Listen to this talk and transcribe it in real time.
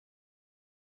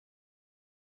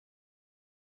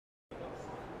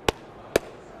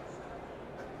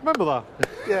Remember that?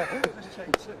 Yeah.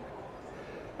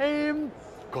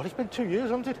 God, it's been 2 years,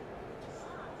 hasn't it?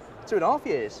 2.5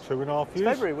 years. 2.5 years.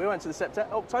 February, we went to the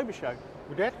October show.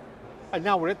 We did. And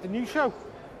now we're at the new show,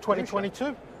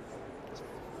 2022.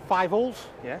 5 halls.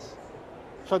 Yes.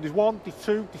 So there's 1, there's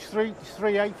 2, there's 3, there's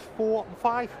 3, 8, 4 and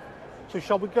 5. So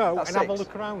shall we go That's and have a 6.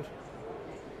 look around?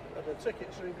 And the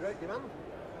tickets are in great demand.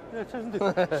 Yeah, it isn't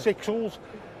it? 6 halls.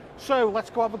 So let's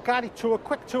go have a guided tour,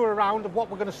 quick tour around of what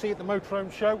we're going to see at the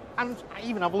Motorhome show, and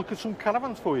even have a look at some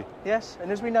caravans for you. Yes, and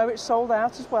as we know, it's sold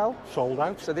out as well. Sold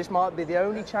out. So this might be the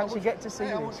only chance you get to see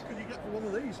How this. much could you get for one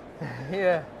of these?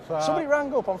 Yeah. So, Somebody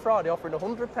rang up on Friday offering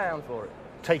 £100 for it.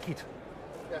 take it.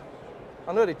 Yeah.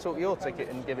 I know they took your ticket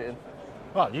and give it in.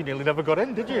 Well, you nearly never got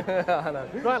in, did you? I know.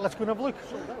 Right, let's go and have a look.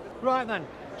 Right then.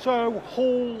 So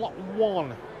hall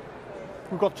 1.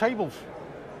 We've got tables.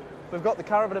 We've got the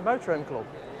Caravan and Motorhome Club.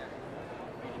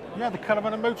 Yeah, the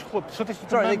Caravan and Motor Club. So this is the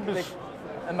Sorry, members.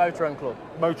 a Motorhome Club.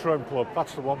 Motorhome Club,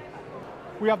 that's the one.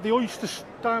 We have the oyster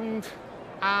stand,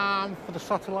 and for the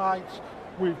satellites,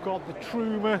 we've got the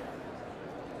Truma.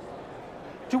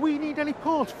 Do we need any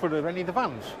parts for any of the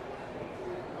vans?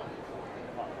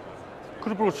 Could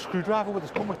have brought a screwdriver with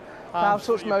us, couldn't we? Power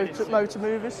touch motor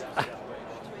movers.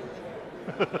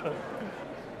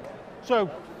 So,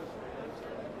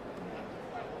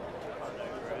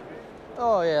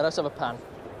 Oh yeah, let's have a pan.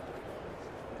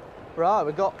 Right,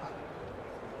 we've got...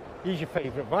 here's your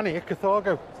favourite van here,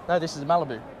 Carthago. No, this is a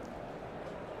Malibu.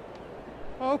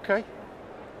 Okay.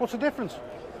 What's the difference?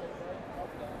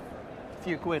 A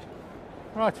few quid.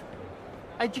 Right.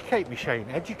 Educate me, Shane.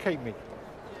 Educate me.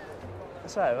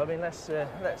 So, I mean, let's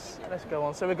go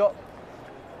on. So we've got...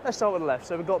 Let's start with the left.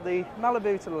 So we've got the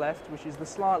Malibu to the left, which is the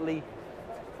slightly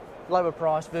lower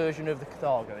price version of the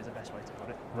Carthago, is the best way to put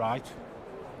it. Right.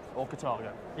 Or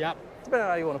Carthago. Yep. Depending on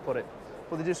how you want to put it.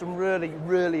 But they do some really,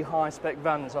 really high spec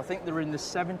vans. I think they're in the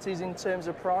 70s in terms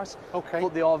of price. Okay.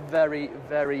 But they are very,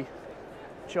 very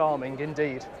charming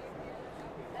indeed.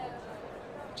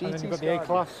 And then you've got the Sky.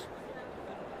 A-Class.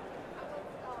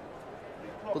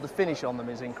 But the finish on them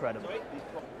is incredible.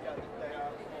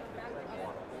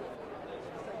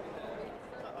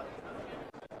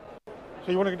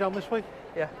 So you want to go down this way?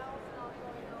 Yeah.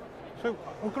 So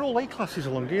we've got all A-Classes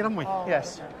along here, haven't we?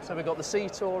 Yes. So we've got the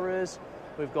C-Tourers,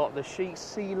 we've got the Chic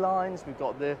C-Lines, we've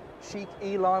got the Chic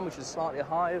E-Line, which is a slightly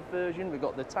higher version, we've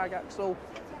got the Tag Axle,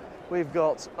 we've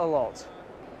got a lot.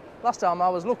 Last time I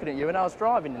was looking at you and I was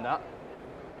driving in that.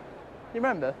 You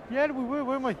remember? Yeah, we were,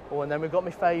 weren't we? Oh, and then we've got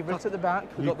my favourite at the back.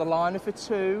 We've got the Liner for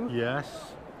 2.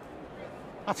 Yes.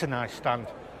 That's a nice stand.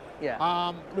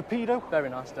 Yeah. Rapido. Very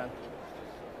nice stand.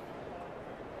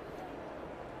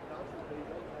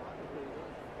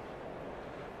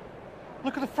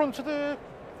 Look at the front of the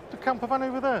campervan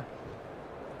over there.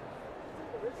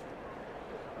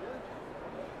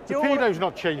 The Rapido's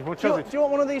not changed much, has it? Do you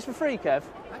want one of these for free, Kev? Do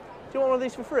you want one of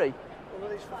these for free? One of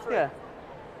these for free? Yeah.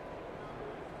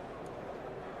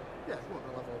 Yeah, what,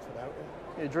 I'll have one for that.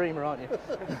 You're a dreamer, aren't you?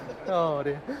 Oh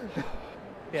dear.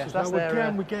 Yes, that's So their...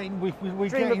 again, we're getting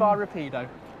Dreamer by Rapido.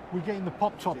 we're getting the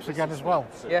pop tops again as well.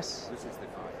 Yes.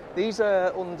 These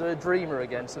are under Dreamer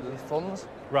again, so they're the funds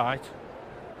Right.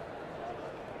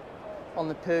 on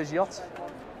the Peugeot.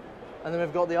 And then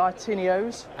we've got the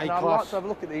Itinios. And I'd like A-Class. to have a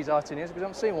look at these Itinios because I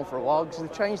haven't seen one for a while because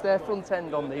they've changed their front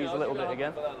end on these a little bit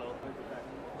again.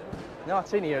 The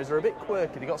Itinios are a bit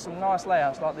quirky. They've got some nice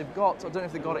layouts like they've got, I don't know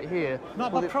if they've got it here.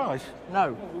 Not but bad price.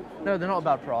 No, they're not a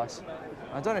bad price.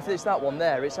 I don't know if it's that one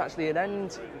there. It's actually an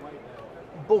end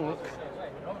bunk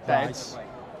beds,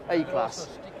 A-Class,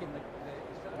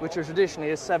 which are traditionally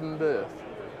a 7-berth.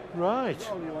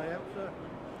 Right.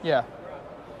 Yeah.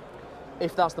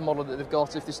 If that's the model that they've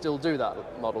got, if they still do that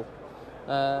model.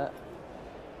 Might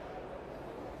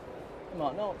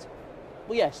not.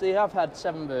 Well, yes, they have had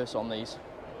 7 berths on these.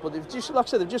 But they've just, like I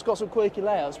said, they've just got some quirky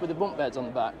layouts with the bunk beds on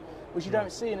the back, which you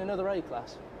don't see in another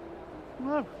A-Class.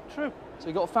 No, true. So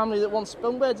you've got a family that wants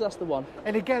bunk beds, that's the one.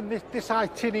 And again, this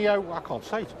Itinio, I can't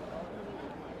say it.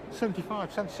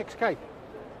 75, 76k.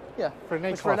 Yeah. For an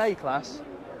Which for an A-Class. A-Class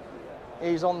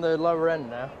is on the lower end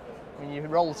now. I mean, your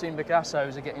roll-tin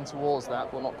Picassos are getting towards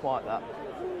that, but not quite that.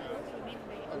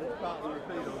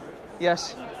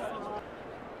 Yes.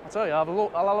 I tell you,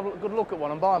 I'll have a good look at one.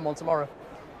 I'm buying one tomorrow.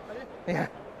 Yeah.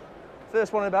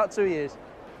 First one in about 2 years.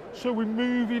 So we're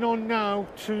moving on now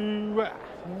to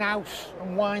Naus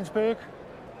and Weinsberg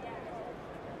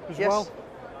as well.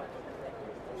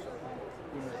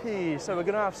 So we're going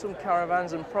to have some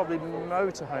Caravans and probably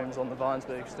Motorhomes on the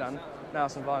Weinsberg stand,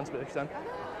 Naus and Weinsberg stand.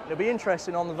 It'll be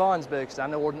interesting on the Weinsberg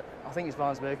stand, or I think it's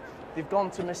Weinsberg, they've gone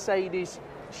to Mercedes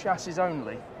chassis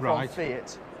only from Right.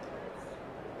 Fiat.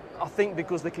 I think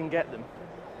because they can get them,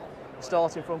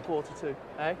 starting from Q2,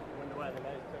 eh?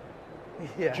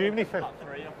 Yeah. Germany for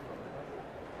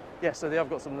Yeah, so they have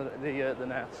got some of the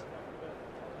NAS.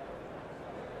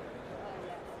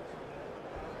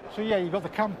 So yeah, you've got the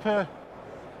camper,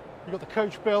 you've got the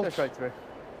coach built. Go straight through.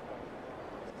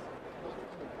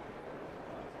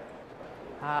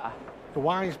 Ah, The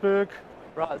Weisberg.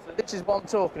 right, so this is what I'm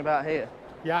talking about here.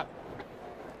 Yeah.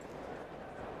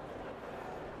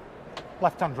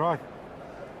 Left-hand drive.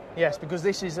 Yes, because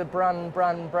this is a brand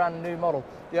new model.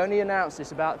 They only announced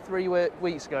this about 3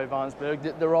 weeks ago, Weinsberg,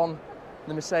 that they're on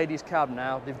the Mercedes cab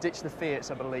now. They've ditched the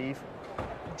Fiats, I believe,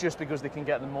 just because they can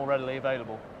get them more readily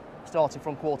available, starting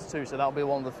from Q2, so that'll be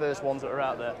one of the first ones that are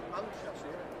out there.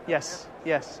 Yes,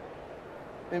 yes.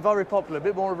 Been very popular, a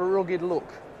bit more of a rugged look.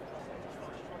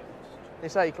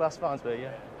 It's A-class Weinsberg,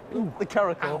 yeah. Ooh, the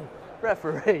Caravan.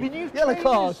 Referee. Yellow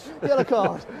card. Yellow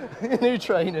card. New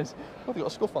trainers. Oh, they've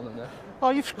got a scuff on them there. Oh,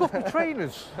 you've scuffed the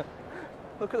trainers.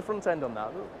 Look at the front end on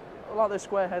that. I like those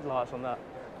square headlights on that.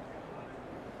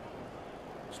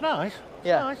 It's nice. It's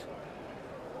Yeah. nice.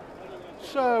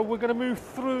 So we're going to move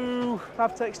through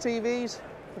Fabtex TVs.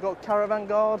 We've got Caravan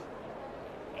Guard,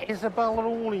 Isabella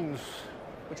awnings.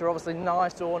 which are obviously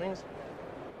nice awnings.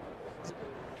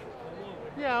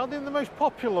 Yeah, they're the most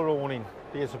popular awning,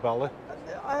 the Isabella.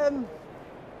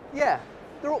 Yeah,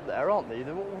 they're up there, aren't they?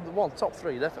 They're one top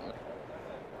 3, definitely.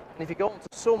 And if you go on to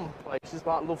some places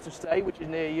like Love to Stay, which is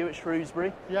near you at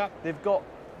Shrewsbury, Yeah. they've got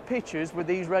pictures with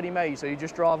these ready-made, so you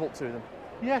just drive up to them.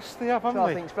 Yes, they have, haven't Which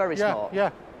they? I think is very yeah, smart. Yeah.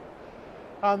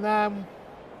 And then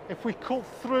if we cut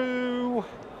through,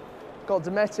 Got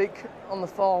Dometic on the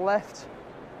far left.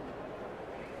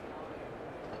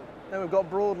 Then we've got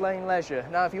Broad Lane Leisure.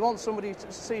 Now, if you want somebody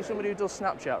to see somebody who does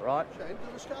Snapchat, right? Shane, do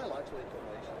the skylights leak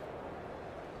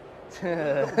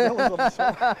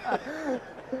on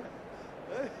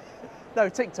No,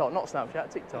 TikTok, not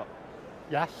Snapchat, TikTok.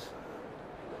 yes.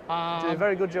 Do a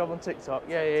very good job on TikTok.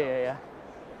 Yeah.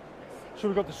 So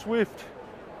we've got the Swift.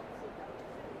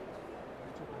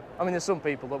 I mean, there's some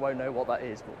people that won't know what that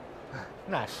is, but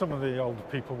Nah, some of the older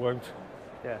people won't.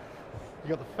 yeah. You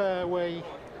got the Fairway.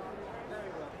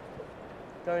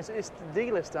 It's the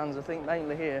dealer stands, I think,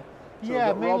 mainly here. So we've Yeah,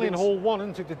 got mainly in Robbins- Hall 1,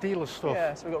 isn't it, the dealer stuff.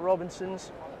 Yeah, so we've got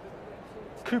Robinsons.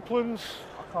 Couplands.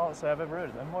 I can't say I've ever heard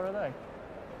of them. What are they?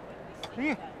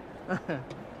 Yeah. They're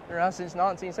around since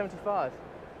 1975.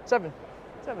 Seven.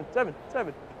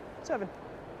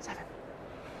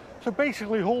 So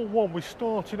basically, Hall 1, we're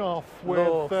starting off with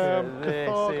Look at this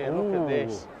Cathar- here, look at Ooh.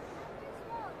 this.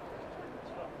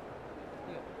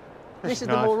 This is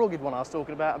nice. the more rugged one I was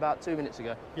talking about 2 minutes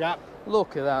ago. Yeah.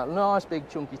 Look at that, nice big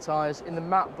chunky tyres in the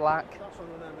matte black. That's on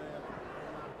an MA.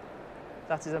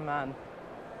 That is a man.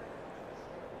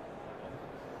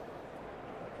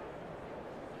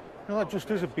 No, that just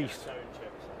is a beast.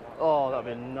 Oh, that'd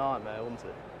be a nightmare, wouldn't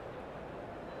it?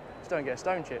 Just don't get a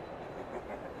stone chip.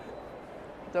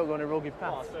 Don't go on a rugged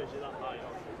path.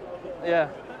 Yeah.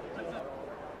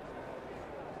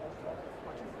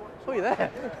 Oh, you're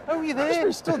there. Oh, you're I there.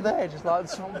 just stood there, just like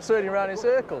turning around in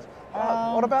circles.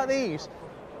 What about these?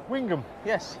 Wingham.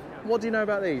 Yes. What do you know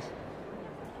about these?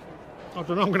 I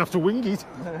don't know, I'm going to have to wing it.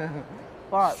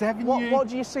 Right. 7 What, years. what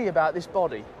do you see about this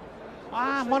body?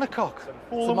 Monocoque.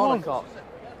 It's All a in one. monocoque.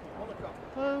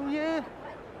 Oh, yeah.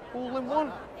 All in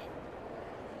one.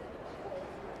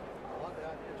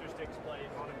 Just explain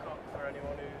monocoque for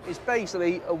anyone who's... It's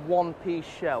basically a one-piece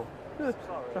shell. Sorry.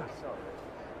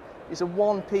 It's a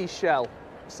one-piece shell,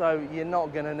 so you're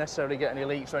not going to necessarily get any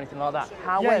leaks or anything like that.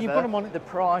 However, you put 'em on it. the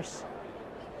price...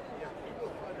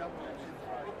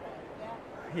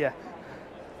 Yeah.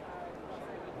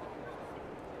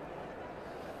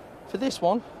 For this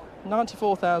one,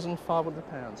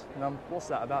 £94,500. And what's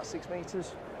that, about 6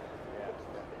 metres?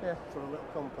 Yeah. For a little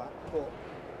compact, but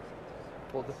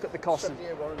Well, the cost,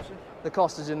 7-year warranty. the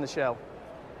cost is in the shell.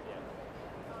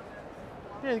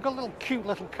 Yeah, they've got little cute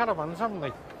little caravans, haven't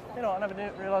they? You know, I never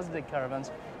realised they did caravans.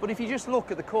 But if you just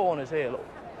look at the corners here, look.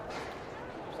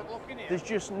 There's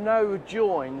just no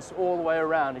joins all the way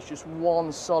around. It's just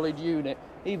one solid unit.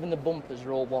 Even the bumpers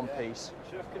are all one piece.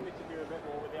 Should have committed to do a bit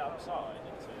more with the outside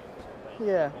in terms of...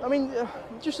 Yeah, I mean,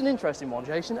 just an interesting one,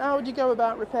 Jason. How would you go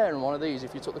about repairing one of these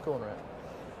if you took the corner out?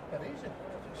 Dead easy.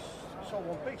 It's all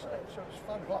one piece, isn't it? So it's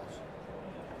fine glass.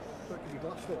 So it can be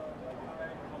glassed up.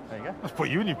 There you go. That's put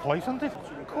you in your place, hasn't it?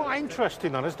 Quite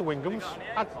interesting, that is, the Winghams.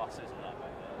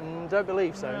 Don't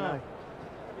believe so, No. no. You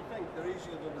think they're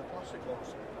easier than the plastic ones?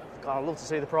 God, I'd love to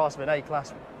see the price of an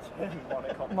A-class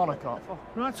monocoque.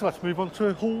 Right, so let's move on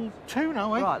to Hall 2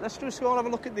 now, eh? Right, let's just go and have a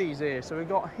look at these here. So we've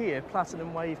got here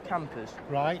Platinum Wave campers.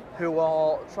 Right. Who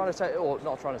are trying to take, or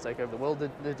not trying to take over the world,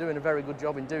 they're doing a very good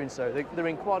job in doing so. They're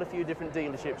in quite a few different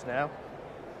dealerships now,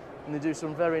 and they do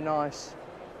some very nice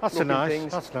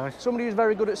things. That's nice. Somebody who's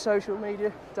very good at social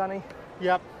media, Danny.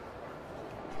 Yep.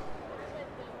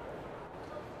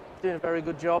 Doing a very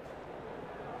good job.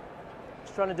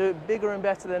 Just trying to do it bigger and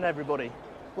better than everybody.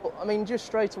 But I mean, just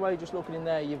straight away, just looking in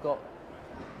there, you've got,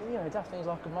 you know, daft things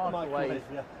like a microwave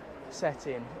set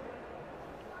in.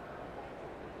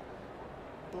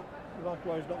 But the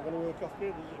microwave's not going to work off grid,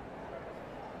 is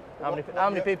it? How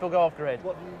many people go off grid?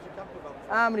 What do you use a campervan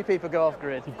for? How many people go off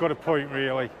grid? You've got a point,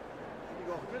 really. You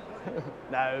go off grid, don't you?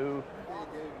 No.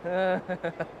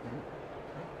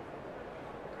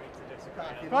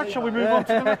 Right, shall we move on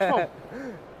to the next one?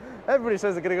 Everybody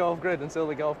says they're going to go off grid until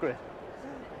they go off grid.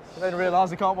 And then realise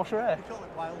they can't wash their hair. They call it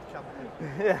wild camping.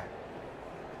 Yeah.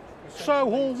 So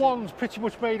Hall 1's pretty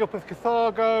much made up of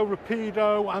Carthago,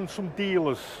 Rapido and some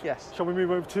dealers. Yes. Shall we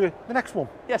move over to the next one?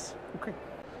 Yes. Okay.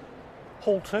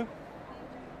 Hall 2.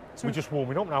 We're just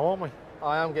warming up now, aren't we?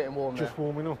 I am getting warm Just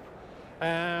warming up.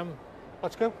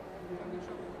 Let's go.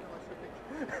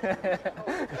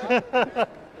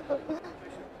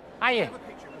 Hiya. We have a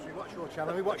picture because we watch your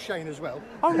channel, we watch Shane as well.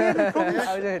 Oh yeah, no problem.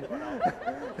 How you doing?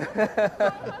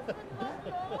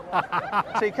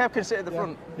 So you Kev can sit at the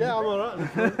front. Yeah, I'm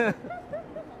alright.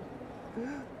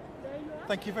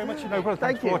 Thank you very much indeed. No problem.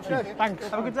 Thanks Thank you. for watching. Thanks.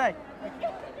 Have a good day.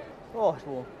 Oh, it's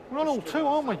warm. We're on Hall 2,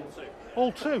 aren't we?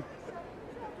 Hall 2.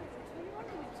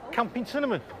 Camping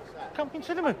cinnamon. Camping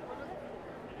cinnamon.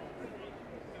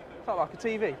 Felt like a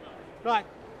TV. Right.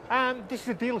 This is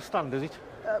a dealer stand, is it?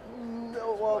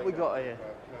 What have we got here?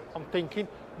 I'm thinking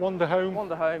Motorhome.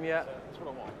 Motorhome, yeah.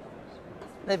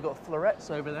 They've got florets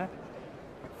over there.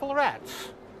 Florets.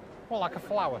 Well, like a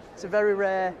flower. It's a very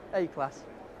rare A-class.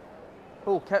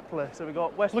 Oh, Kepler. So we've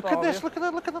got Westphalia. Look at this. Look at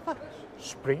that. Look at that.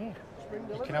 Spring.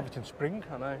 You can have it in spring.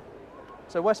 I know.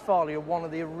 So Westphalia, one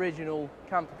of the original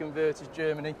camper converters,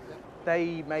 Germany.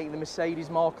 They make the Mercedes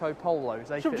Marco Polos.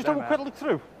 They So fit just them have a quick out. look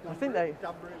through. I think they.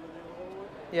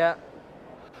 Yeah.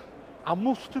 I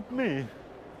must admit,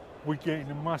 we're getting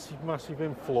a massive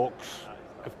influx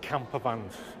of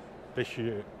campervans this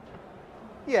year.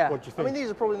 Yeah. What do you I mean, think?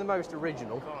 these are probably the most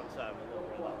original.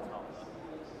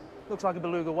 Looks like a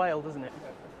beluga whale, doesn't it?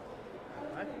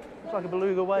 Looks like a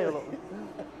beluga whale.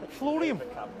 Florium.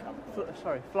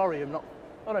 Sorry, Florium, not.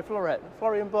 Oh no, Floret.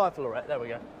 Florium by Floret. There we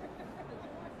go.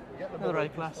 Another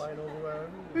A-class.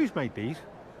 Who's made these?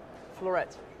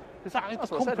 Floret. Is that That's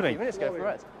the what I said a company? few minutes ago,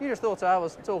 Floret. You just thought I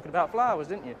was talking about flowers,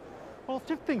 didn't you? Well, I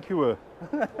did think you were.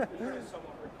 Oh,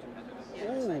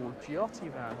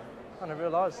 Giotti van. I never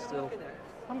realised still.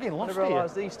 I'm getting I lost never here.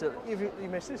 realised these still. You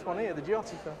missed this one here, the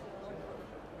Giotti van.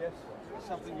 Yes,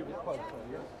 something you would quote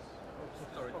for, yes.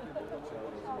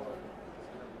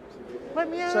 Let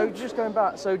me out. So just going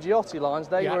back, so Giotti lines,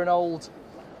 they Yeah. were an old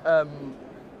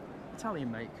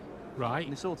Italian make. Right,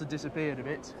 And they sort of disappeared a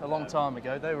bit a long time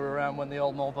ago. They were around when the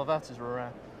old Molbavatas were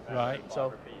around. right.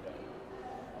 So,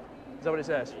 is that what it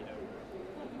says?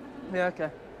 Yeah, okay.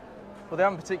 Well, they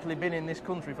haven't particularly been in this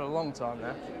country for a long time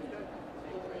now.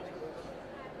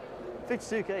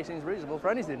 52k seems reasonable for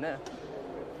anything now.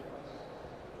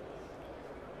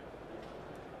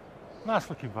 Nice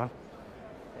looking van.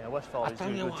 Yeah, I Westphalia's tell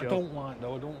doing you a what good I job. don't like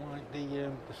though. I don't like the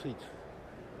seats.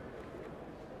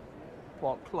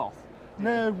 What, cloth?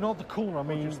 No, not the colour. I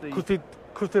mean, just the-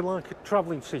 because they're like a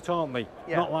travelling seat, aren't they?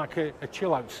 Yeah. Not like a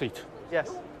chill out seat, Yes.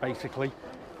 basically.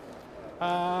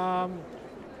 So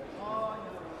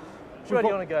where do got- you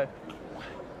want to go?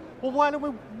 Well, why don't we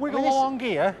wiggle this- along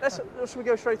here? Should we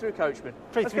go straight through Coachman?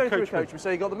 Straight Let's through go through Coachman. Coachman. So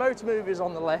you've got the motor movers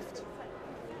on the left.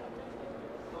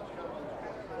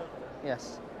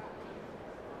 Yes.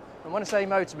 And when I say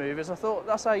motor movers, I thought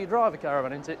that's how you drive a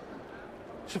caravan, isn't it?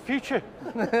 It's the future.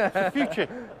 It's the future.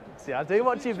 See, I do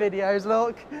watch your videos,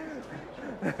 look.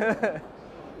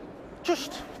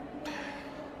 Just,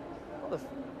 What the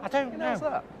I don't hell's know.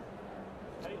 that?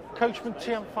 Coachman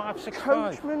TM565.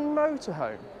 Coachman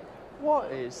Motorhome.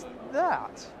 What is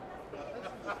that?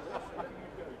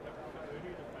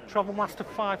 Travel Master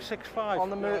 565. On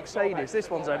the Mercedes. This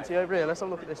one's empty over here. Let's have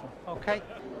a look at this one. Okay.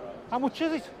 How much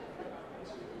is it?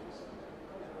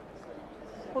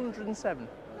 107.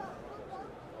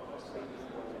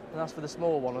 And that's for the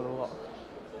small one of the lot.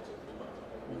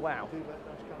 Wow.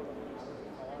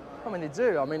 I mean, they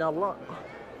do. I mean, I'd like.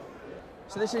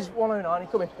 So this is 109. You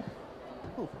come in.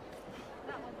 Ooh.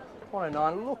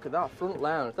 109. Look at that front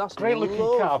lounge. That's Great looking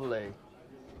cab. lovely.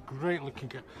 Great looking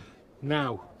car.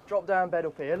 Now, drop down bed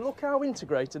up here. Look how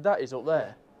integrated that is up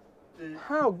there.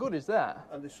 How good is that?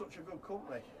 And they're such a good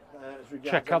company. As regards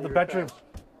Check out the any bedroom. repairs.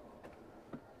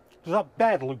 Does that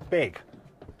bed look big?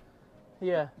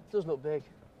 Yeah, it does look big.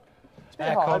 It's a bit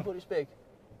Aircon. high, but it's big.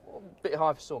 A bit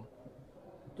high for some.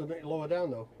 Doesn't it lower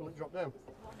down though? Will it drop down?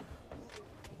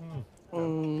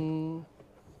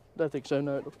 Don't think so,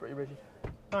 no, it looks pretty rigid.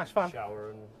 Nice fan.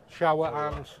 Shower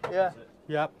and Yep.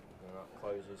 Yeah. And that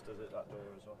closes, does it, that door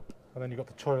as well? then you've got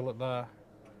the toilet there.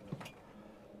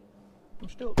 I'm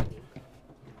still.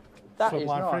 That is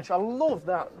Sublime nice. fridge. I love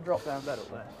that drop down bed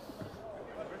up there.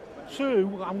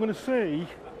 So, I'm going to say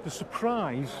the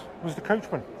surprise was the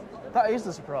coachman. That is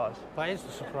the surprise. That is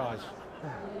the surprise.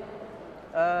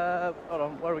 Hold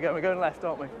on, where are we going? We're going left,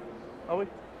 aren't we? Are we?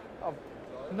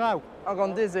 No, I've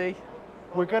gone dizzy.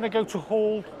 we're going to go to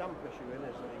hall. Damp issue in, isn't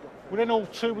it? We're in hall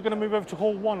 2, we're going to move over to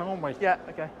hall 1, aren't we? Yeah,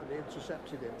 okay. And they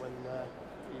intercepted him when he got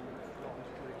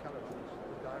into the Caravans.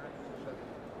 The director said,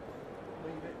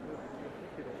 leave it, we'll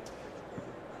pick it up.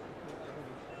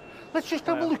 Let's just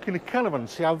have a look in the caravan,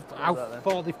 see how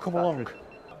far they've come along.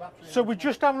 So we're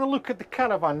just having a look at the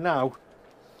caravan now.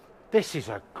 This is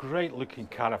a great looking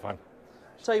caravan.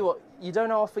 Tell you what, you don't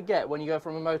know, I forget when you go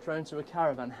from a motorhome to a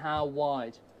caravan how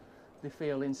wide they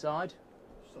feel inside.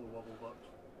 Still a wobble box.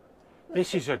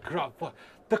 This is a great...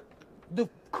 The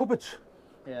cupboards.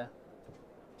 Yeah.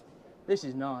 This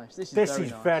is nice. This is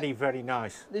nice. very, very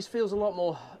nice. This feels a lot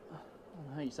more, I don't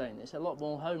know how you're saying this, a lot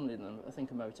more homely than I think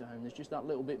a motorhome. There's just that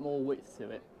little bit more width to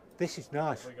it. This is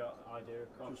nice. We got an idea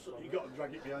of cost. You've got to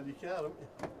drag it behind your car, haven't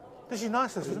you? This is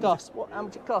nice, isn't it? Cost? How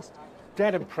much it cost?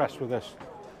 Dead impressed with this.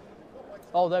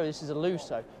 Oh, no, this is a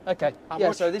Lusso. Okay, How yeah,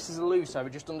 much? so this is a Lusso,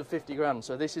 just under 50 grand.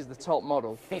 So this is the top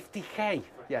model. 50k.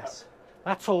 Yes.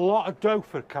 That's a lot of dough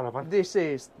for a caravan. This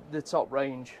is the top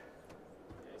range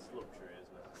It's luxury,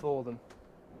 isn't it? for them.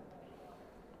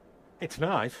 It's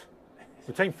nice.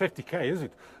 It ain't 50k, is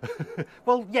it?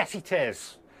 Well, yes, it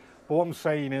is. But what I'm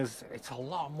saying is, it's a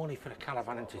lot of money for a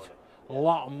caravan, isn't it? A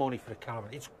lot of money for a caravan.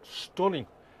 It's stunning.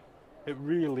 It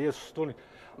really is stunning.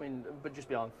 I mean, but just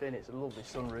behind Finn, it's a lovely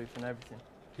sunroof and everything.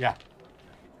 Yeah.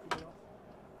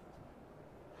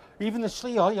 Even the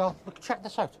CEO, yeah, look, check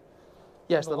this out.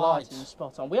 Yes, The the lights. lighting is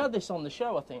spot on. We had this on the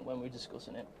show, I think, when we were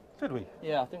discussing it. Did we?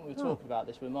 Yeah, I think we were talking about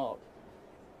this with Mark.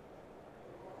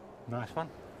 Nice one.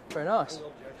 Very nice.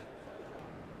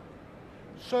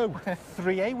 So,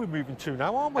 3A we're moving to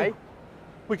now, aren't we? Hey.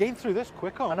 We're getting through this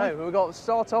quick, I aren't know, we've got to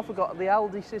start off, we've got the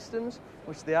Aldi systems,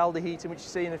 which is the Aldi heating, which you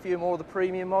see in a few more of the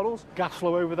premium models. we? Gas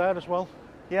flow over there as well.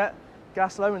 Yeah,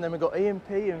 gas low, and then we've got EMP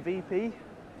and VP,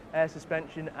 air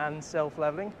suspension and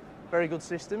self-leveling. Very good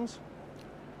systems.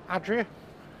 Adria.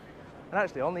 And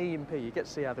actually, on the EMP, you get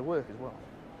to see how they work as well.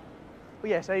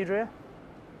 But yes, Adria.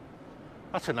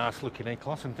 That's a nice looking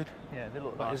A-Class, isn't it? Yeah, they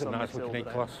look That nice is a on the nice looking silver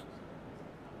there. A-Class.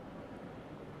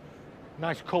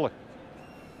 Nice colour.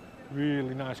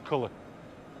 Really nice colour.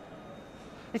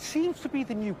 It seems to be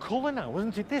the new colour now,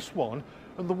 isn't it? This one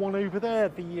and the one over there,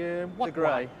 the what? The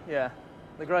grey, yeah.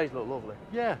 The greys look lovely.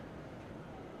 Yeah.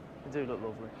 They do look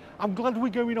lovely. I'm glad we're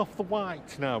going off the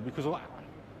white now because all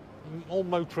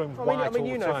motorhomes I white mean, all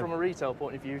you the know, time. from a retail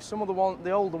point of view, some of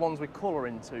the older ones with colour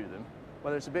into them,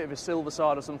 whether it's a bit of a silver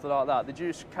side or something like that, they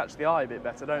just catch the eye a bit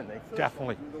better, don't they?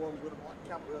 Definitely. The ones with the black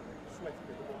cap, Smith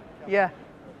with the black cap. Yeah,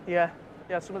 yeah.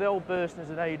 Yeah, some of the old Burstners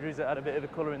and Adries that had a bit of a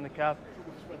colour in the cab.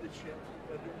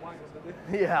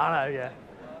 Yeah, I know, yeah.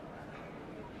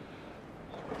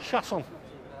 Chasson.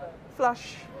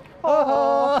 Flash.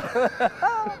 Oh.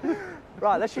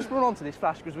 Right, let's just run on to this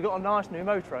Flash because we've got a nice new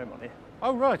motorhome on here.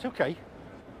 Oh, right, okay.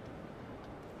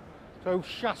 So,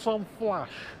 Chasson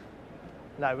Flash.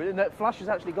 No, Flash has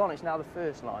actually gone, it's now the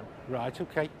first line. Right,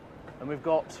 okay. And we've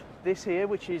got this here,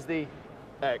 which is the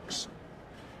X.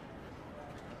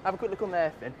 Have a quick look on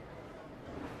there, Finn.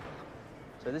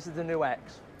 So this is the new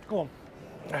X. Go on.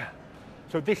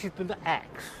 So this is the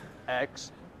X.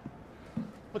 X.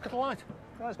 Look at the light.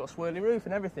 Oh, it's got a swirly roof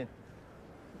and everything.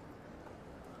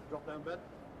 Drop down bed.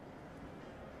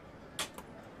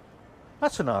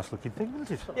 That's a nice looking thing,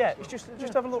 isn't it? Yeah, it's just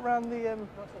have a look around the.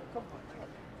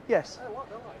 Yes. I like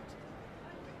the light.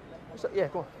 So, yeah,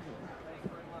 go on.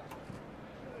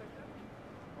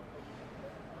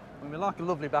 I mean, we like a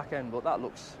lovely back end, but that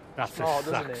looks That's smart,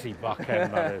 a doesn't sexy it? back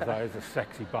end, that is. That is a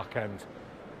sexy back end.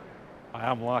 I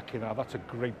am liking that. That's a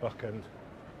great back end.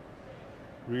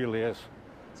 Really is.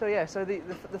 So yeah, so the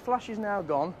Flash is now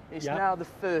gone. It's Yeah. now the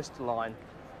first line,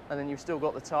 and then you've still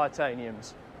got the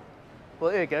titaniums.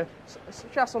 Well, there you go.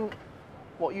 Chassis,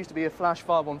 what used to be a Flash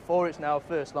 514, it's now a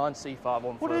first line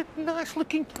C514. What a nice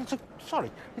looking.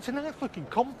 It's a nice looking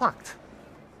compact.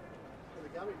 For the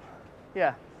garage.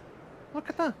 Yeah, Look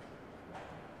at that.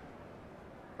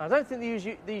 I don't think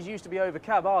these used to be over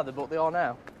cab either, but they are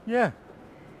now. Yeah.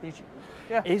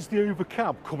 Yeah. Is the over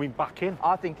cab coming back in?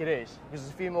 I think it is, because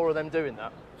there's a few more of them doing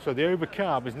that. So the over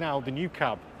cab is now the new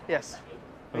cab. Yes.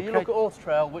 Okay. You look at Auto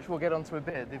Trail, which we'll get onto a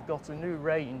bit, they've got a new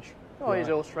range. Oh, here's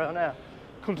Right. Auto Trail now.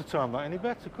 Couldn't have timed that any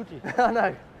better, could you? I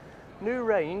know. New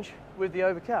range with the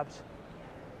over cabs.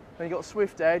 Then you've got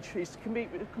Swift Edge. It's to compete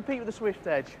with the Swift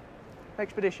Edge.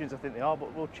 Expeditions, I think they are,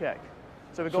 but we'll check.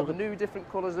 So we've got the new different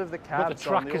colours of the We've got cabs. the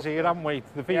trackers here, haven't we?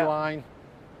 The V-Line.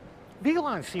 Yeah.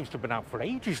 V-Line seems to have been out for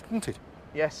ages, doesn't it?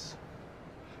 Yes.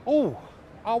 Oh,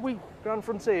 are we? Grand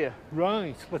Frontier.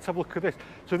 Right, let's have a look at this.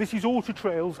 So this is Auto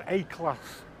Trail's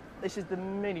A-Class. This is the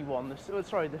mini one. I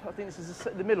think this is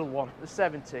the middle one, the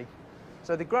 70.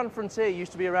 So the Grand Frontier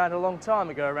used to be around a long time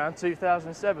ago, around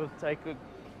 2007,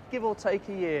 give or take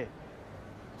a year.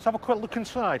 Let's have a quick look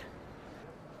inside.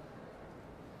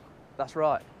 That's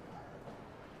right.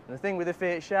 And the thing with the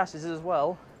Fiat chassis as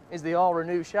well is they are a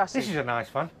new chassis. This is a nice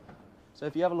van. So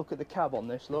if you have a look at the cab on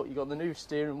this, look, you've got the new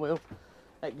steering wheel,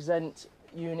 Exent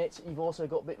unit. You've also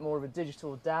got a bit more of a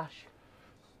digital dash.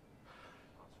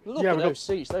 Look at those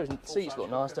seats. Those seats look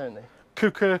nice, don't they?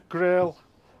 Cooker, grill,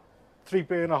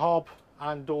 3-burner hob,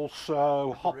 and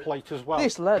also hot plate as well.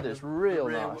 This leather's real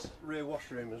rear, nice. Rear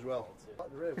washroom as well.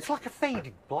 It's like a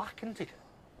faded black, isn't it?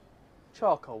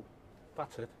 Charcoal.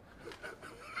 That's it.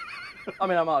 I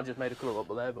mean, I might have just made a colour up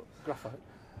there, but Graphite.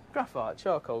 graphite,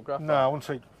 charcoal, graphite. No, I wouldn't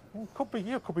say. Could be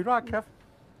you, could be right, Kev.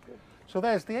 So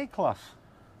there's the A-Class.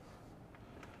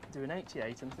 Do an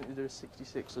 88, and I think they do a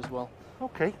 66 as well.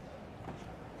 Okay.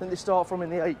 I think they start from in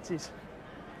the 80s.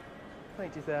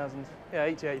 80,000. Yeah,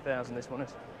 88,000 this one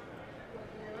is.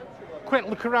 Quick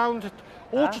look around.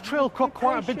 Auto Trail got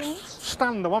quite a big Applications?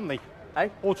 stand though, haven't they?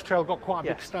 Hey? Auto Trail got quite a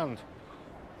big Yes. stand.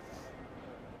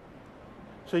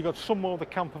 So you got some more of the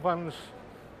Campervans.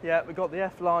 Yeah, we've got the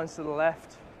F lines to the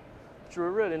left, which are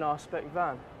a really nice spec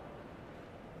van.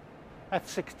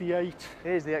 F68.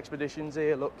 Here's the Expeditions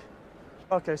here, look.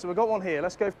 Okay, so we've got one here.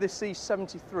 Let's go for this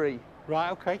C73,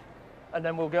 Right, okay. and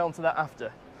then we'll get on to that after.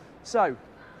 So,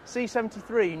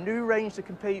 C73, new range to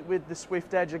compete with the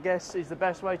Swift Edge, I guess, is the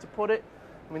best way to put it.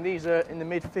 I mean, these are in the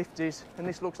mid-50s, and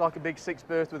this looks like a big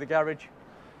 6-berth with a garage.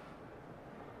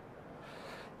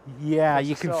 Yeah, That's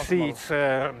you the can starter see model.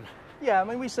 it's. Yeah, I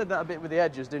mean, we said that a bit with the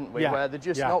Edges, didn't we? Yeah, Where they're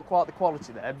just yeah. not quite the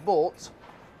quality there, but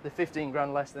they're 15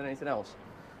 grand less than anything else.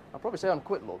 I'll probably say on a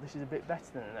quick look, this is a bit better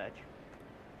than an Edge.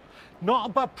 Not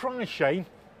a bad price, Shane.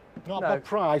 Not a No. bad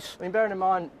price. I mean, bearing in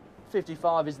mind,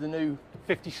 55 is the new,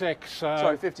 56.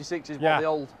 sorry, 56 is yeah. what the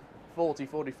old 40,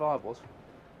 45 was.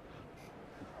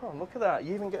 Oh, look at that.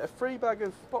 You even get a free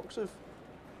box of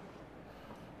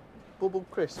bubble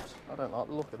crisps. I don't like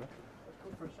the look of them. That's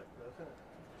good for a 6-berth, isn't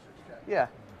it? 6K. Yeah.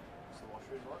 That's the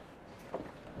washroom, right?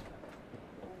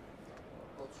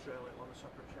 Let's trail it on a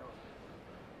separate shower.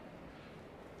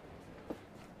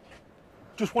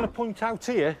 Just want to point out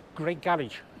here, great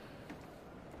garage.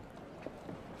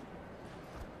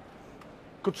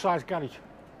 Good sized garage.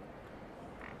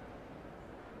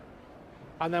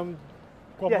 And then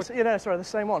Yes, you know, sorry, the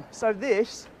same one. So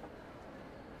this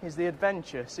is the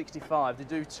Adventure 65. They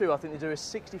do two. I think they do a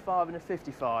 65 and a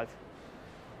 55.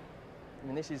 I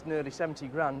mean, this is nearly 70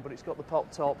 grand, but it's got the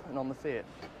pop top and on the Fiat.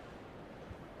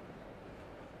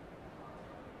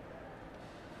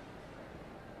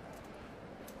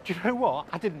 do you know what?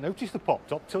 I didn't notice the pop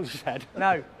top till you said.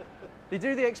 No, they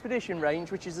do the Expedition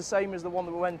range, which is the same as the one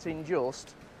that we went in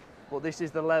just, but this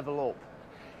is the level up.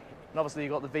 And obviously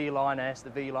you've got the V-Line S, the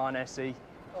V-Line SE.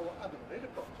 Oh, well, I don't need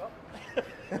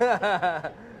a pop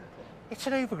top. It's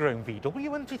an overgrown VW,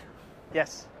 isn't it?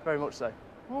 Yes, very much so.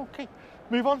 Okay,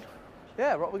 move on.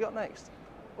 Yeah, what we got next?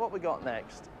 What we got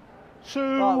next? So,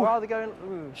 Right, where are they going?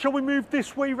 Ooh. shall we move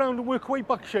this way round and work our way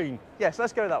back, Shane? Yes,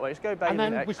 let's go that way. Let's go Bailey And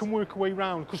then next. we can work our way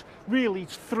round, because really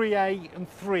it's 3A and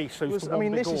 3, so it's the I one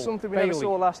mean, big this is all. something we never Bailey.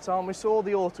 saw last time. We saw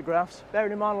the autographs.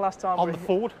 Bearing in mind, last time On the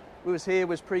Ford, we was here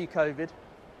was pre-COVID.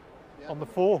 on the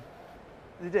 4.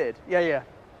 They did? Yeah, yeah.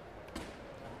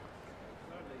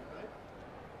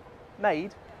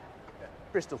 Made?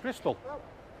 Bristol. Bristol.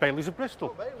 Bailey's of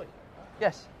Bristol. Oh, Bailey.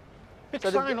 Yes. Big So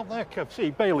they've sign up there, Kev.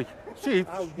 See, Bailey. See, it's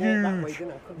I walked that way, huge,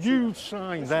 didn't I? Couldn't see huge it.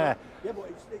 sign It's there. not- Yeah, but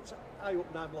it's high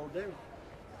up, down, low down.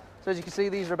 So as you can see,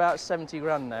 these are about 70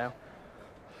 grand now.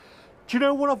 Do you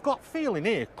know what I've got feeling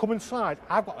here? Come inside,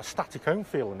 I've got a static home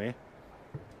feeling here.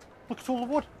 Look at all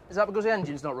the wood. Is that because the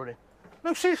engine's not running?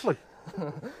 No, seriously.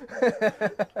 We've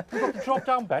got the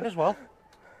drop-down bed as well.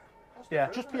 Yeah.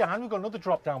 Just behind, we've got another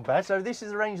drop-down bed. So this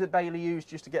is the range that Bailey used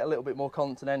just to get a little bit more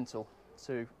continental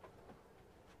to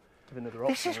Give another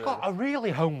option. This has really. got a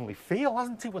really homely feel,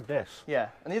 hasn't it, with this? Yeah,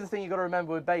 and the other thing you've got to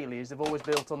remember with Bailey is they've always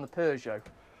built on the Peugeot,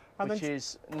 And which then-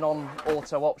 is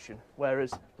non-auto option,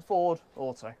 whereas the Ford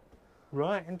auto.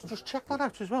 Right, and just check that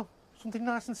out as well. Something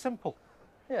nice and simple.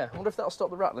 Yeah, I wonder if that'll stop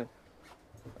the rattling.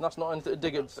 And that's not anything to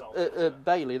dig at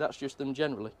Bailey, that's just them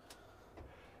generally.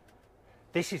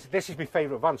 This is my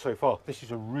favourite van so far. This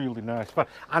is a really nice van.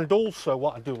 And also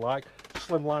what I do like,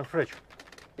 slimline fridge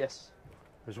Yes.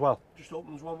 as well. Just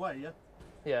opens one way, yeah?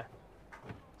 Yeah.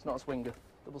 It's not a swinger,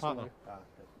 double Aren't swinger. Ah,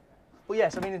 But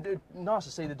yes, I mean, it'd nice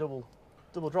to see the double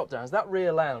drop downs. That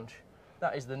rear lounge,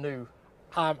 that is the new.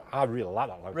 I really like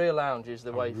that lounge. Rear lounge is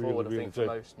the way really, forward, really I think, do.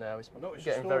 for most now. It's I noticed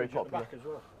getting the very storage at the popular. back as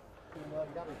well. In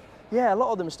the garage. Yeah, a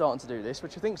lot of them are starting to do this,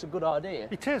 which I think is a good idea.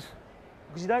 It is.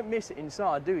 Because you don't miss it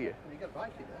inside, do you? You get a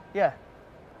bike in there.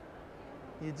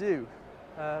 Yeah, you do.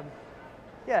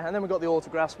 Yeah, and then we've got the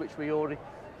autographs, which we already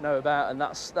know about, and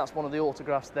that's one of the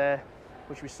autographs there,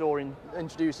 which we saw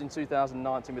introduced in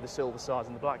 2019 with the silver sides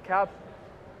and the black cab.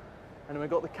 And then we've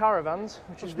got the Caravans,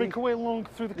 which Let's is make our way along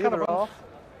through the the other Caravans. half.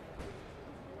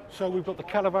 So we've got the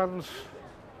Caravans.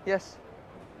 Yes.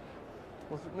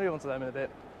 We'll move on to them in a bit.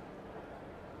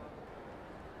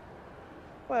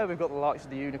 Well, we've got the likes of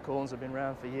the unicorns that have been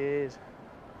around for years.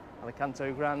 And the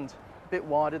Canto Grand, a bit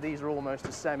wider. These are almost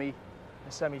a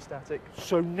semi-static.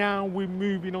 So now we're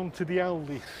moving on to the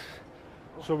Aldis.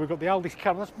 So we've got the Aldis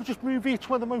Caravans. We'll just move here to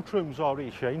where the motorhomes are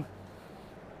here, Shane.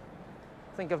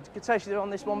 I think I've tasted it on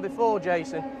this one before,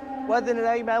 Jason. Where did the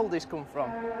name Eldis come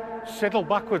from? Siddle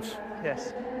backwards.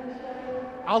 Yes.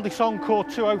 Aldis Encore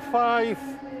 205.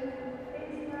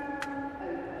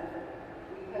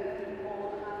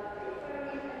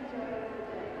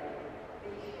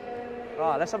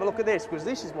 Right, let's have a look at this, because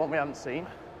this is one we haven't seen.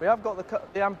 We have got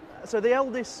so the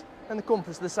Eldis and the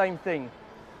Compass are the same thing,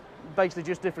 basically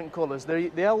just different colours. The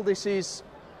Eldis is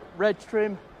red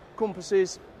trim, Compass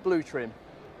is blue trim,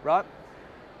 right?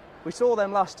 We saw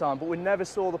them last time, but we never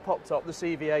saw the pop top, the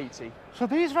CV80. So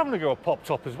these are having to go at pop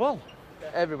top as well.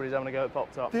 Everybody's having a go at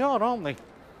pop top. They are, aren't they? It's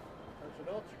an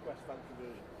AutoQuest fan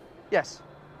conversion. Yes,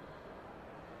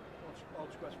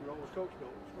 AutoQuest were always coach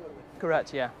built, weren't they?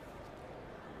 correct, yeah.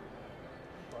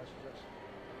 Price is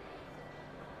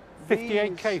this.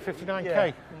 58k, 59k. Yeah,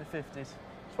 in the 50s.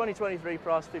 2023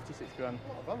 price, 56 grand.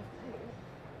 What a van.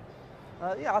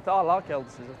 Yeah, I like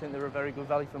Eldises. I think they're a very good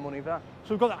value for money van.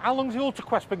 So we've got how long's the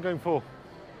AutoQuest been going for?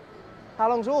 How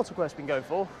long's AutoQuest been going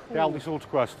for? The Aldis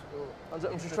AutoQuest. I'm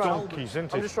just trying. Donkeys,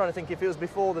 isn't I'm it? just trying to think if it was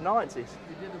before the 90s. They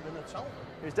did them in a Talbot.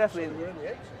 It was So definitely. they were in the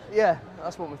 80s. Yeah,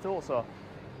 that's what my thoughts are.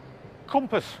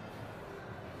 Compass.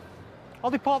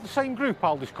 Are they part of the same group,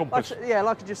 Aldis Compass?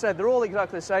 Like I just said, they're all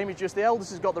exactly the same. It's just the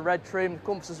Eldest has got the red trim, the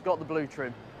Compass has got the blue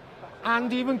trim.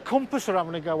 And even Compass are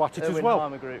having a go at it as well.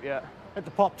 Winheimer Group, yeah. At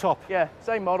the pop top. Yeah,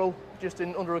 same model, just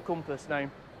under a Compass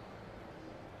name.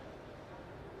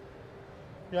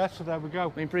 Yeah, so there we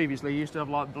go. I mean, previously you used to have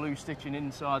like blue stitching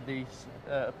inside the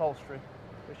upholstery.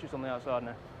 It's just on the outside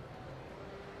now.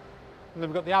 And then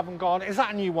we've got the Avant-Garde. Is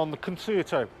that a new one, the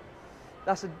Concerto?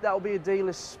 That'll be a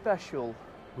dealer's special.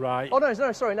 Right. Oh no,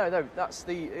 sorry, no. That's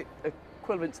the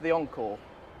equivalent to the Encore.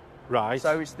 Right.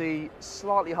 So it's the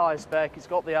slightly higher spec. It's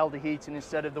got the Aldi heating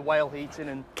instead of the whale heating,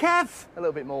 and Kev, a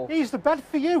little bit more. here's the bed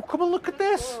for you. Come and look at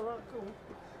this. Oh, right, cool.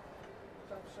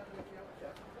 Time to set it up,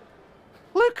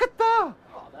 yeah. Look at that.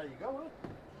 Oh, there you go,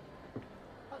 huh?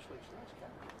 Actually, it's nice,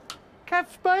 Ken.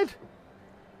 Kev's bed.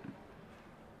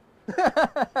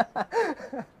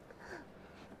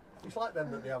 It's like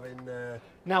them that they have in.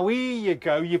 Now here you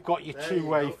go. You've got your There you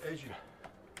two-way go, here's your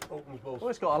opens both. Oh,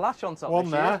 it's got a latch on top one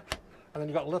this there, year. and then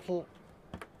you've got a little.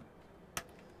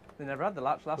 They never had the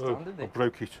latch last time, did I they?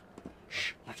 broke it.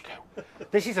 Shh, let's go.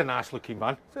 This is a nice looking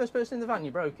van. First person in the van,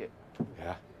 you broke it.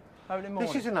 Yeah. Having it This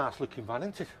morning. is a nice looking van,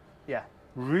 isn't it? Yeah.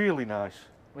 Really nice.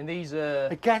 I mean, these are.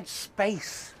 Again,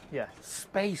 space. Yeah.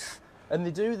 Space. And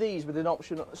they do these with an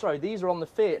option. Sorry, these are on the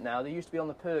Fiat now. They used to be on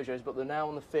the Peugeots, but they're now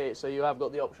on the Fiat, so you have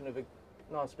got the option of a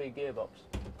 9-speed gearbox.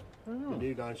 The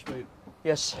new 9-speed.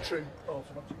 Yes. True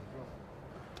automatic.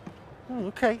 Oh,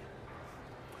 okay.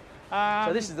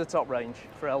 So this is the top range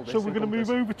for Eldest. So we're and going to move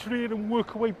Compass. over to here and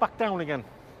work our way back down again.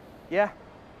 Yeah.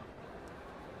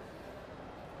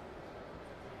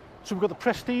 So we've got the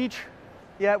Prestige.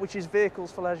 Yeah, which is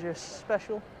Vehicles for Leisure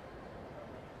Special.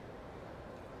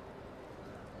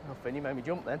 Nothing, you made me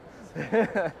jump then.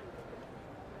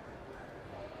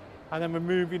 And then we're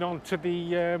moving on to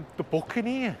the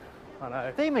Buccaneer. I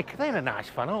know. They're a nice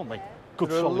van, aren't they? Good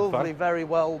They're a solid lovely, van. very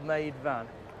well-made van.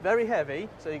 Very heavy,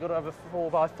 so you've got to have a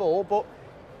 4x4, but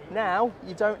now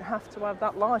you don't have to have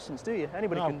that licence, do you?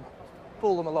 Anybody No. can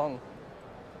pull them along.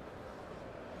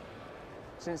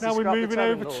 since Now they we're scrapped the moving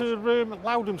towing over laws. to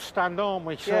Loudham stand, aren't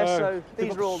we? Yeah, so they've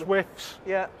these got are all the the- Swifts.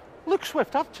 Yeah, Look,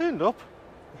 Swift, I've turned up.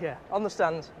 yeah, on the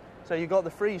stand. So you've got the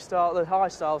freestyle, the high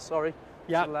style, sorry.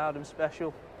 Yeah. It's allowed them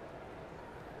special.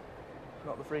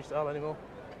 Not the freestyle anymore.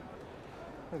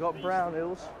 We've got Brown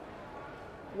Hills.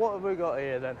 What have we got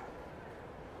here then?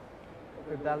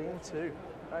 Rebellion 2.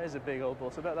 That is a big old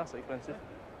bus. I bet that's expensive.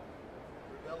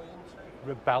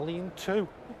 Rebellion 2.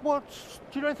 What?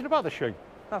 Do you know anything about the shoe?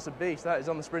 That's a beast. That is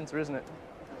on the Sprinter, isn't it?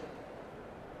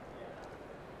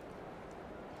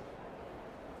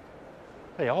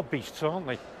 They are beasts, aren't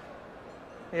they?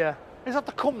 Yeah. Is that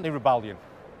the company Rebellion?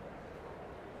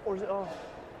 Or is it? Oh,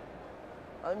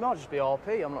 it might just be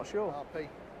RP. I'm not sure. RP.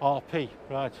 RP,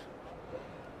 right.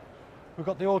 We've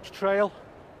got the Auto Trail.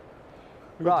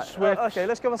 We've got Right. the Swift. Okay,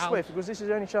 let's go on Swift because this is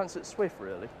the only chance at Swift,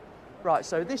 really. Right.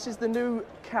 So this is the new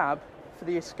cab for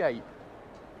the Escape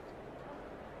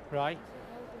Right.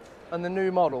 and the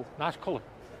new model. Nice colour.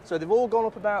 So they've all gone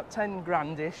up about 10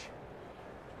 grandish,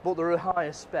 but they're a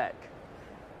higher spec.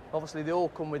 Obviously, they all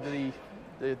come with the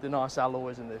nice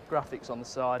alloys and the graphics on the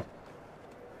side.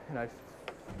 You know,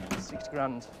 6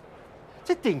 grand. It's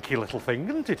a dinky little thing,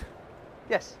 isn't it?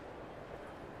 Yes.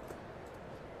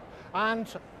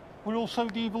 And we're also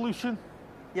the Evolution.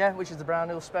 Yeah, which is the Brown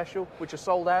Hill Special, which are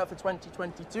sold out for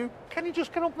 2022. Can you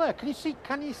just get up there? Can you see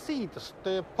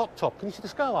the pop top? Can you see the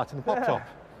skylight in the pop top?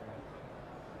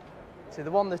 See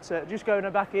the one that just going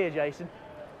back here, Jason.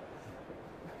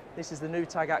 This is the new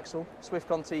tag axle, Swift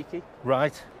Contiki.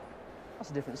 Right. That's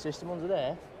a different system under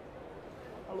there.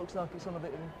 That looks like it's on a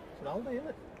bit of. It's an Aldi, isn't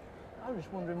it? I was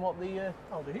just wondering what the.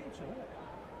 Aldi heats, isn't it?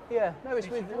 Yeah, no, it's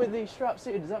with the straps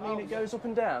sitting. Does that mean it goes up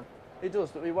and down? It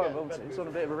does, but we won't. Won't it? It's on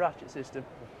a bit of a ratchet system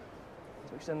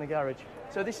to extend the garage.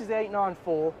 So this is the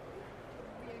 894,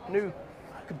 new,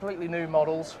 completely new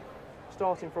models,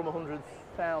 starting from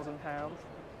 £100,000.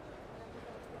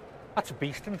 That's a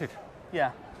beast, isn't it?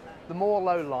 Yeah, the more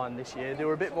low line this year. They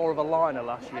were a bit more of a liner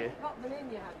last year.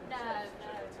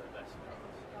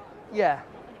 Yeah.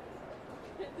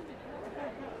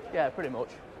 Yeah, pretty much.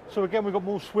 So again, we've got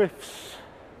more Swifts.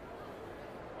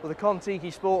 Well, the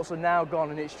Contiki Sports are now gone,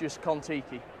 and it's just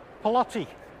Contiki Palotti.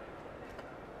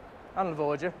 and the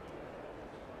Voyager.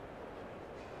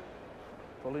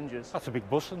 Bollingers. That's a big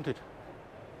bus, isn't it?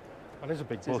 That is a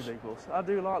big It bus. is a big bus. I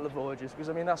do like the Voyagers because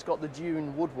I mean that's got the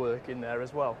dune woodwork in there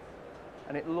as well,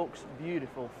 and it looks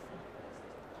beautiful.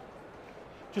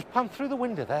 Just pan through the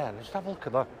window there and just have a look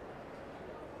at that.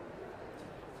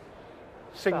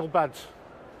 Single beds.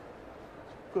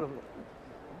 Good.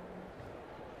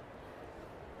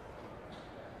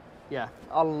 Yeah,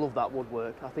 I love that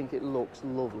woodwork. I think it looks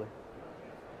lovely.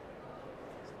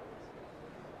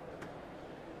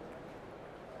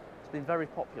 It's been very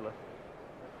popular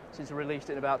since we released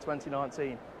it in about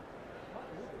 2019.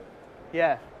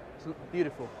 Yeah, it's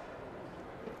beautiful.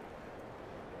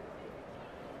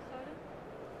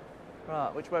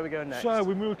 Right, which way are we going next? So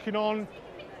we're working on.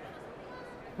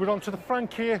 We're on to the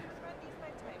Frank here.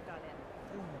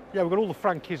 Yeah, we've got all the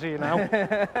Frankies here now.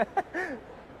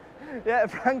 Yeah,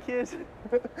 Frank is.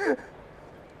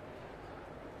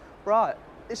 Right,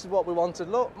 this is what we wanted.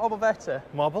 Look, Mobavetta.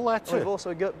 We've Marboletta.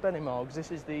 also got Benny Marks.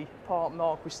 This is the Park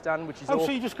Marquis stand, which is Oh, all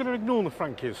so you're just going to ignore the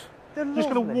Frankies? They're Just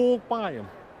going to lovely. walk by them?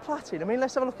 Platin. I mean,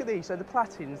 let's have a look at these. So the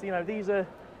Platins, you know, these are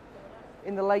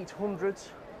in the late hundreds.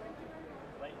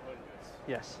 Late hundreds.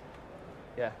 Yes.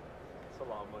 Yeah. It's a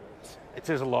lot of money. It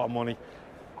is a lot of money.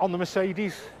 On the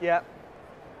Mercedes, Yeah.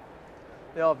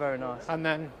 They are very nice. and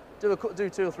then Do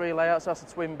 2 or 3 layouts. That's the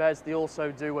twin beds. They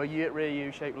also do a rear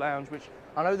U-shaped lounge, which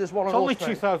I know there's one it's on only Auto.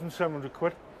 2,700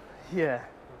 quid. Yeah.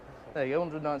 There you go,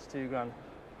 192 grand.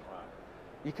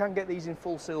 You can get these in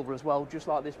full silver as well, just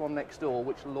like this one next door,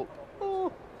 which look.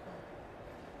 Oh.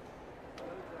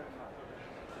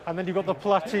 And then you've got the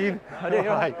Platin. I do, yeah.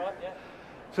 Right.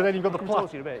 So then you've got the I'll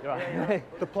talk to Platin. you in a bit.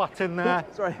 Right. The Platin there.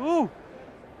 Sorry. Ooh.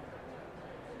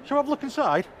 Shall we have a look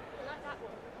inside?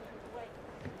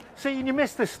 See, and you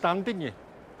missed this stand, didn't you?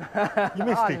 You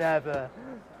missed I it. never.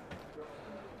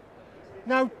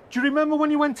 Now, do you remember when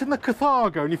you went in the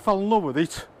Carthago and you fell in love with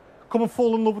it? Come and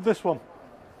fall in love with this one.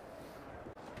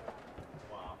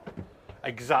 Wow.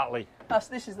 Exactly.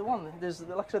 This is the one. There's,